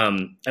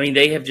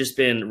 They have just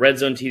been red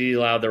zone TD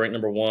allowed. They're ranked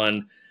number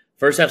 1.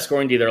 First half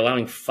scoring D, they're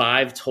allowing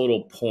 5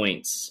 total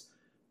points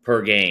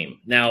per game.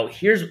 Now,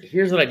 here's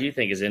what I do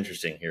think is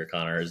interesting here,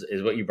 Connor, is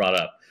what you brought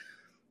up.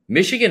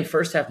 Michigan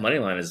first half money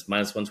line is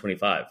minus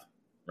 125,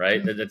 right?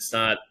 That's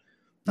not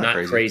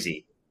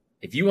crazy.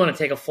 If you want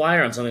to take a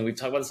flyer on something, we've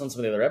talked about this on some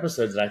of the other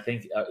episodes that I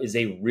think is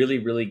a really,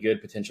 really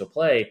good potential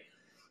play.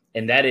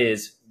 And that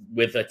is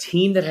with a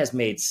team that has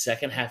made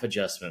second half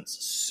adjustments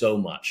so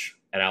much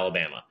at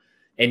Alabama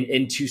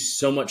and to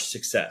so much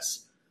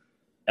success.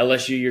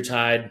 LSU, you're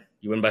tied,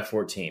 you win by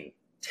 14.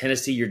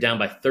 Tennessee, you're down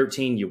by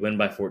 13, you win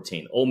by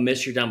 14. Ole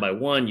Miss, you're down by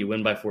 1, you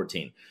win by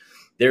 14.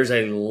 There's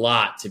a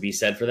lot to be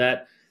said for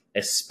that,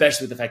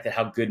 especially with the fact that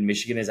how good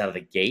Michigan is out of the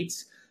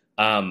gates.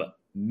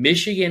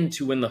 Michigan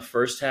to win the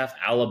first half,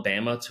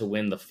 Alabama to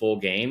win the full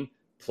game,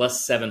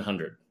 plus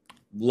 700.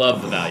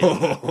 Love the value.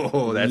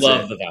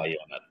 Love the value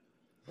on that.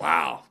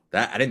 Wow.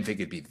 I didn't think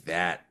it'd be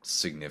that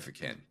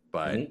significant,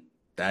 but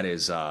that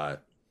is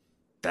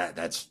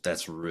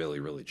that's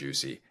really, really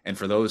juicy. And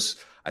for those,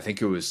 I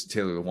think it was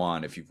Taylor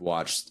Lewan, if you've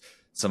watched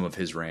some of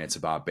his rants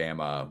about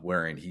Bama,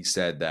 wherein he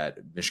said that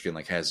Michigan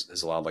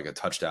has allowed a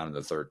touchdown in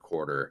the third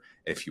quarter.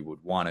 If you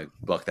would want to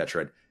buck that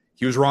trend,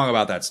 he was wrong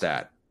about that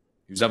stat.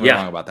 He was definitely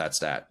wrong about that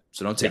stat.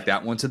 So don't take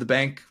that one to the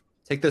bank.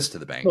 Take this to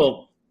the bank.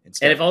 Well,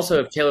 instead. And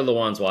if Taylor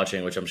Lewan's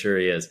watching, which I'm sure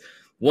he is,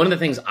 one of the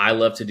things I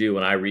love to do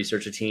when I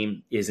research a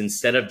team is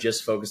instead of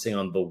just focusing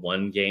on the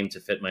one game to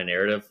fit my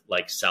narrative,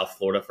 like South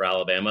Florida for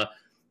Alabama,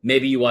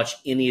 maybe you watch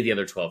any of the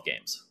other 12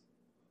 games.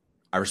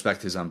 I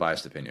respect his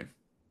unbiased opinion.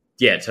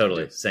 Yeah,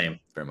 totally. Same.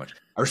 Very much.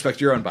 I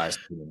respect your unbiased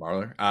opinion,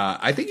 Marler.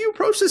 I think you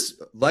approach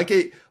this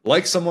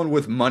like someone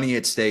with money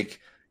at stake,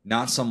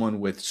 not someone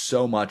with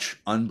so much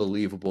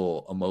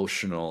unbelievable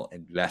emotional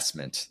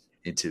investment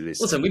into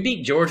this. Listen, we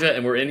beat Georgia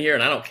and we're in here,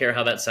 and I don't care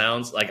how that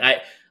sounds.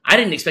 I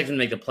didn't expect them to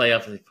make the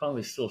playoff. They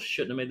probably still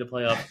shouldn't have made the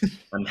playoff.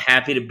 I'm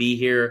happy to be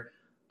here.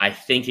 I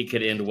think it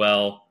could end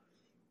well.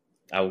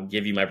 I will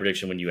give you my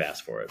prediction when you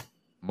ask for it.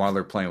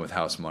 Marler playing with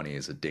house money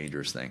is a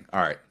dangerous thing.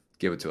 All right,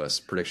 give it to us.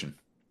 Prediction.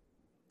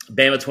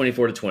 Bama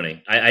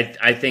 24-20.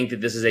 I think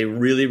that this is a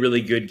really,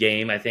 really good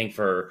game. I think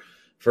for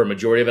a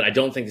majority of it, I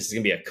don't think this is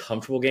going to be a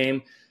comfortable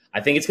game. I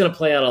think it's going to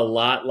play out a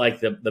lot like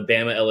the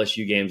Bama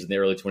LSU games in the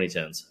early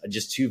 2010s.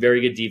 Just two very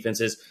good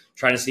defenses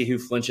trying to see who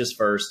flinches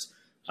first.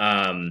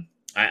 I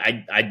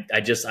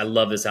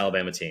love this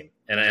Alabama team.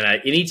 And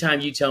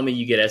anytime you tell me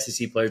you get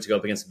SEC players to go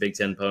up against the Big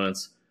Ten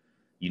opponents,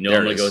 I'm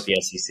going to go with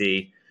the SEC.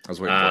 I was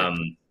waiting for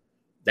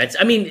it.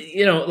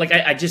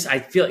 I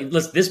feel,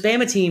 listen, this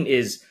Bama team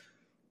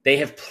they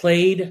have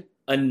played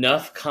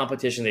enough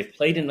competition. They've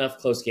played enough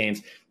close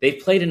games. They've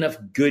played enough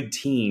good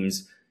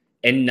teams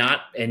and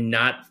not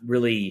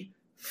really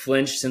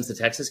flinched since the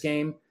Texas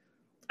game.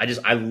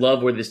 I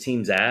love where this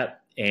team's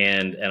at.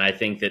 And I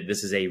think that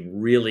this is a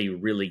really,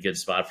 really good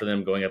spot for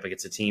them going up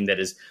against a team that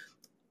is,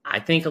 I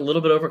think, a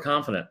little bit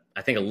overconfident.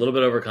 I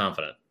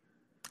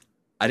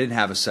didn't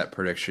have a set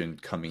prediction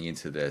coming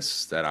into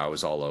this that I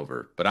was all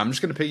over, but I'm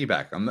just going to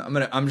piggyback.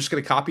 I'm just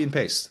going to copy and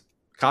paste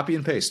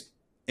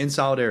in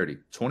solidarity.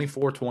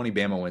 24-20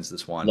 Bama wins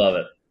this one. Love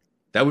it.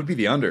 That would be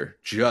the under,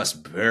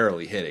 just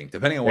barely hitting,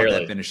 depending on what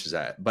that finishes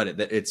at. But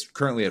it's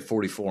currently at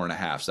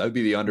 44.5. So that would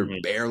be the under,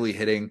 barely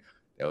hitting.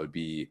 That would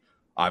be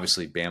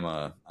obviously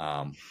Bama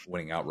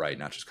winning outright,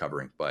 not just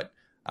covering. But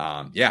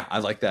I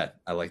like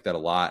that. I like that a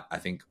lot. I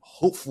think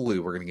hopefully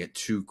we're going to get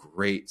two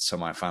great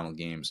semifinal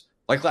games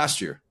like last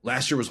year.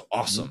 Last year was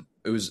awesome.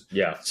 It was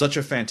such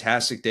a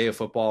fantastic day of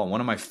football. And one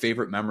of my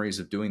favorite memories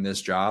of doing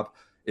this job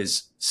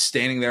is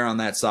standing there on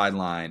that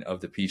sideline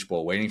of the Peach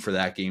Bowl, waiting for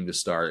that game to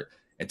start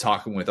and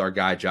talking with our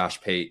guy, Josh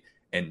Pate,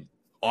 and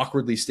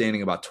awkwardly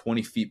standing about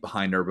 20 feet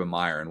behind Urban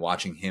Meyer and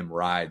watching him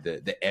ride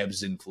the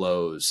ebbs and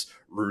flows,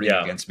 rooting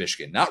against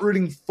Michigan. Not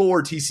rooting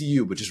for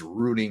TCU, but just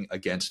rooting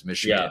against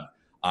Michigan.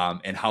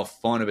 And how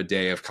fun of a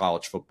day of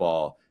college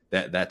football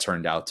that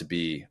turned out to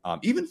be,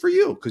 even for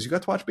you, because you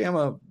got to watch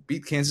Bama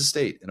beat Kansas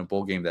State in a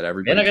bowl game that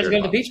everybody. And I got to go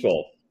to the Peach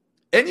Bowl.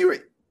 And you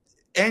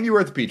were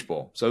at the Peach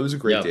Bowl, so it was a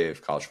great day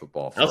of college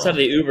football. Outside of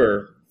the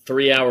Uber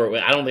 3 hour,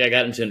 I don't think I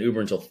got into an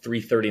Uber until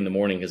 3:30 in the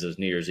morning because it was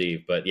New Year's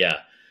Eve. But yeah,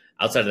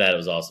 outside of that, it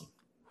was awesome.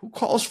 Who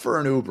calls for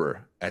an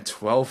Uber at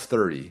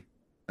 12:30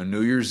 on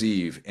New Year's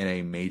Eve in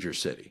a major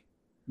city?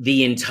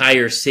 The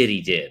entire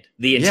city did.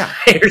 The Yeah.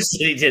 entire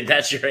city did.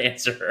 That's your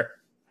answer.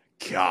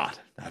 God,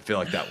 I feel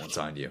like that one's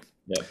on you.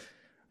 Yep.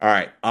 All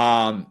right.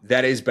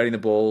 That is Betting the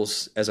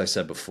Bulls. As I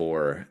said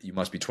before, you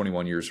must be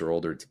 21 years or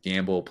older to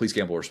gamble. Please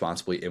gamble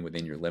responsibly and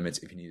within your limits.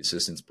 If you need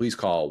assistance, please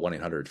call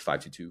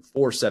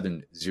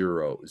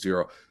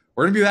 1-800-522-4700.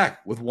 We're going to be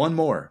back with one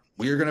more.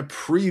 We are going to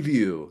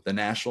preview the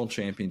national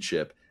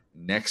championship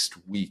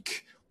next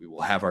week. We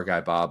will have our guy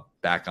Bob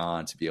back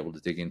on to be able to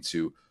dig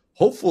into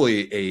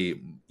hopefully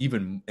an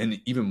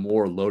even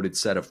more loaded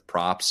set of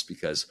props,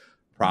 because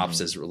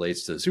props as it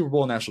relates to the Super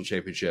Bowl national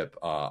championship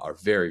are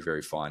very,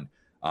 very fun.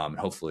 And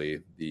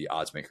hopefully the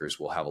odds makers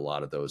will have a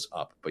lot of those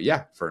up. But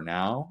yeah, for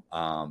now,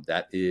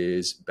 that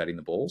is Betting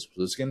the Bulls.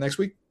 We'll do this again next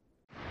week.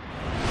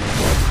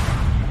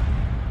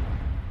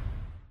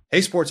 Hey,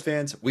 sports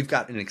fans, we've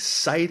got an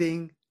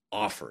exciting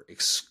offer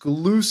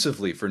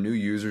exclusively for new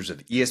users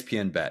of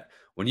ESPN Bet.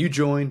 When you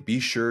join, be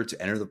sure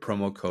to enter the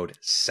promo code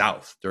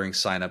SOUTH during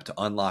sign up to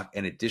unlock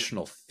an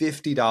additional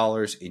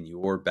 $50 in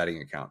your betting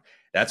account.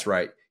 That's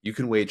right. You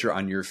can wager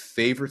on your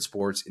favorite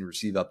sports and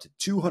receive up to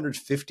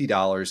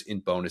 $250 in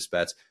bonus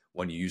bets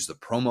when you use the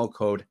promo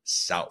code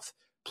SOUTH.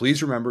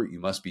 Please remember, you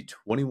must be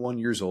 21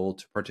 years old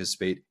to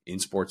participate in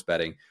sports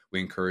betting.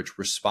 We encourage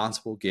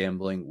responsible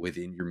gambling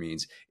within your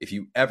means. If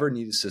you ever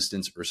need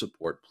assistance or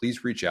support,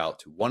 please reach out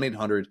to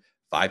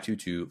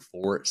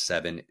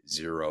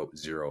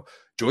 1-800-522-4700.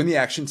 Join the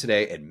action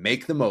today and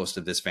make the most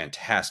of this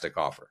fantastic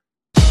offer.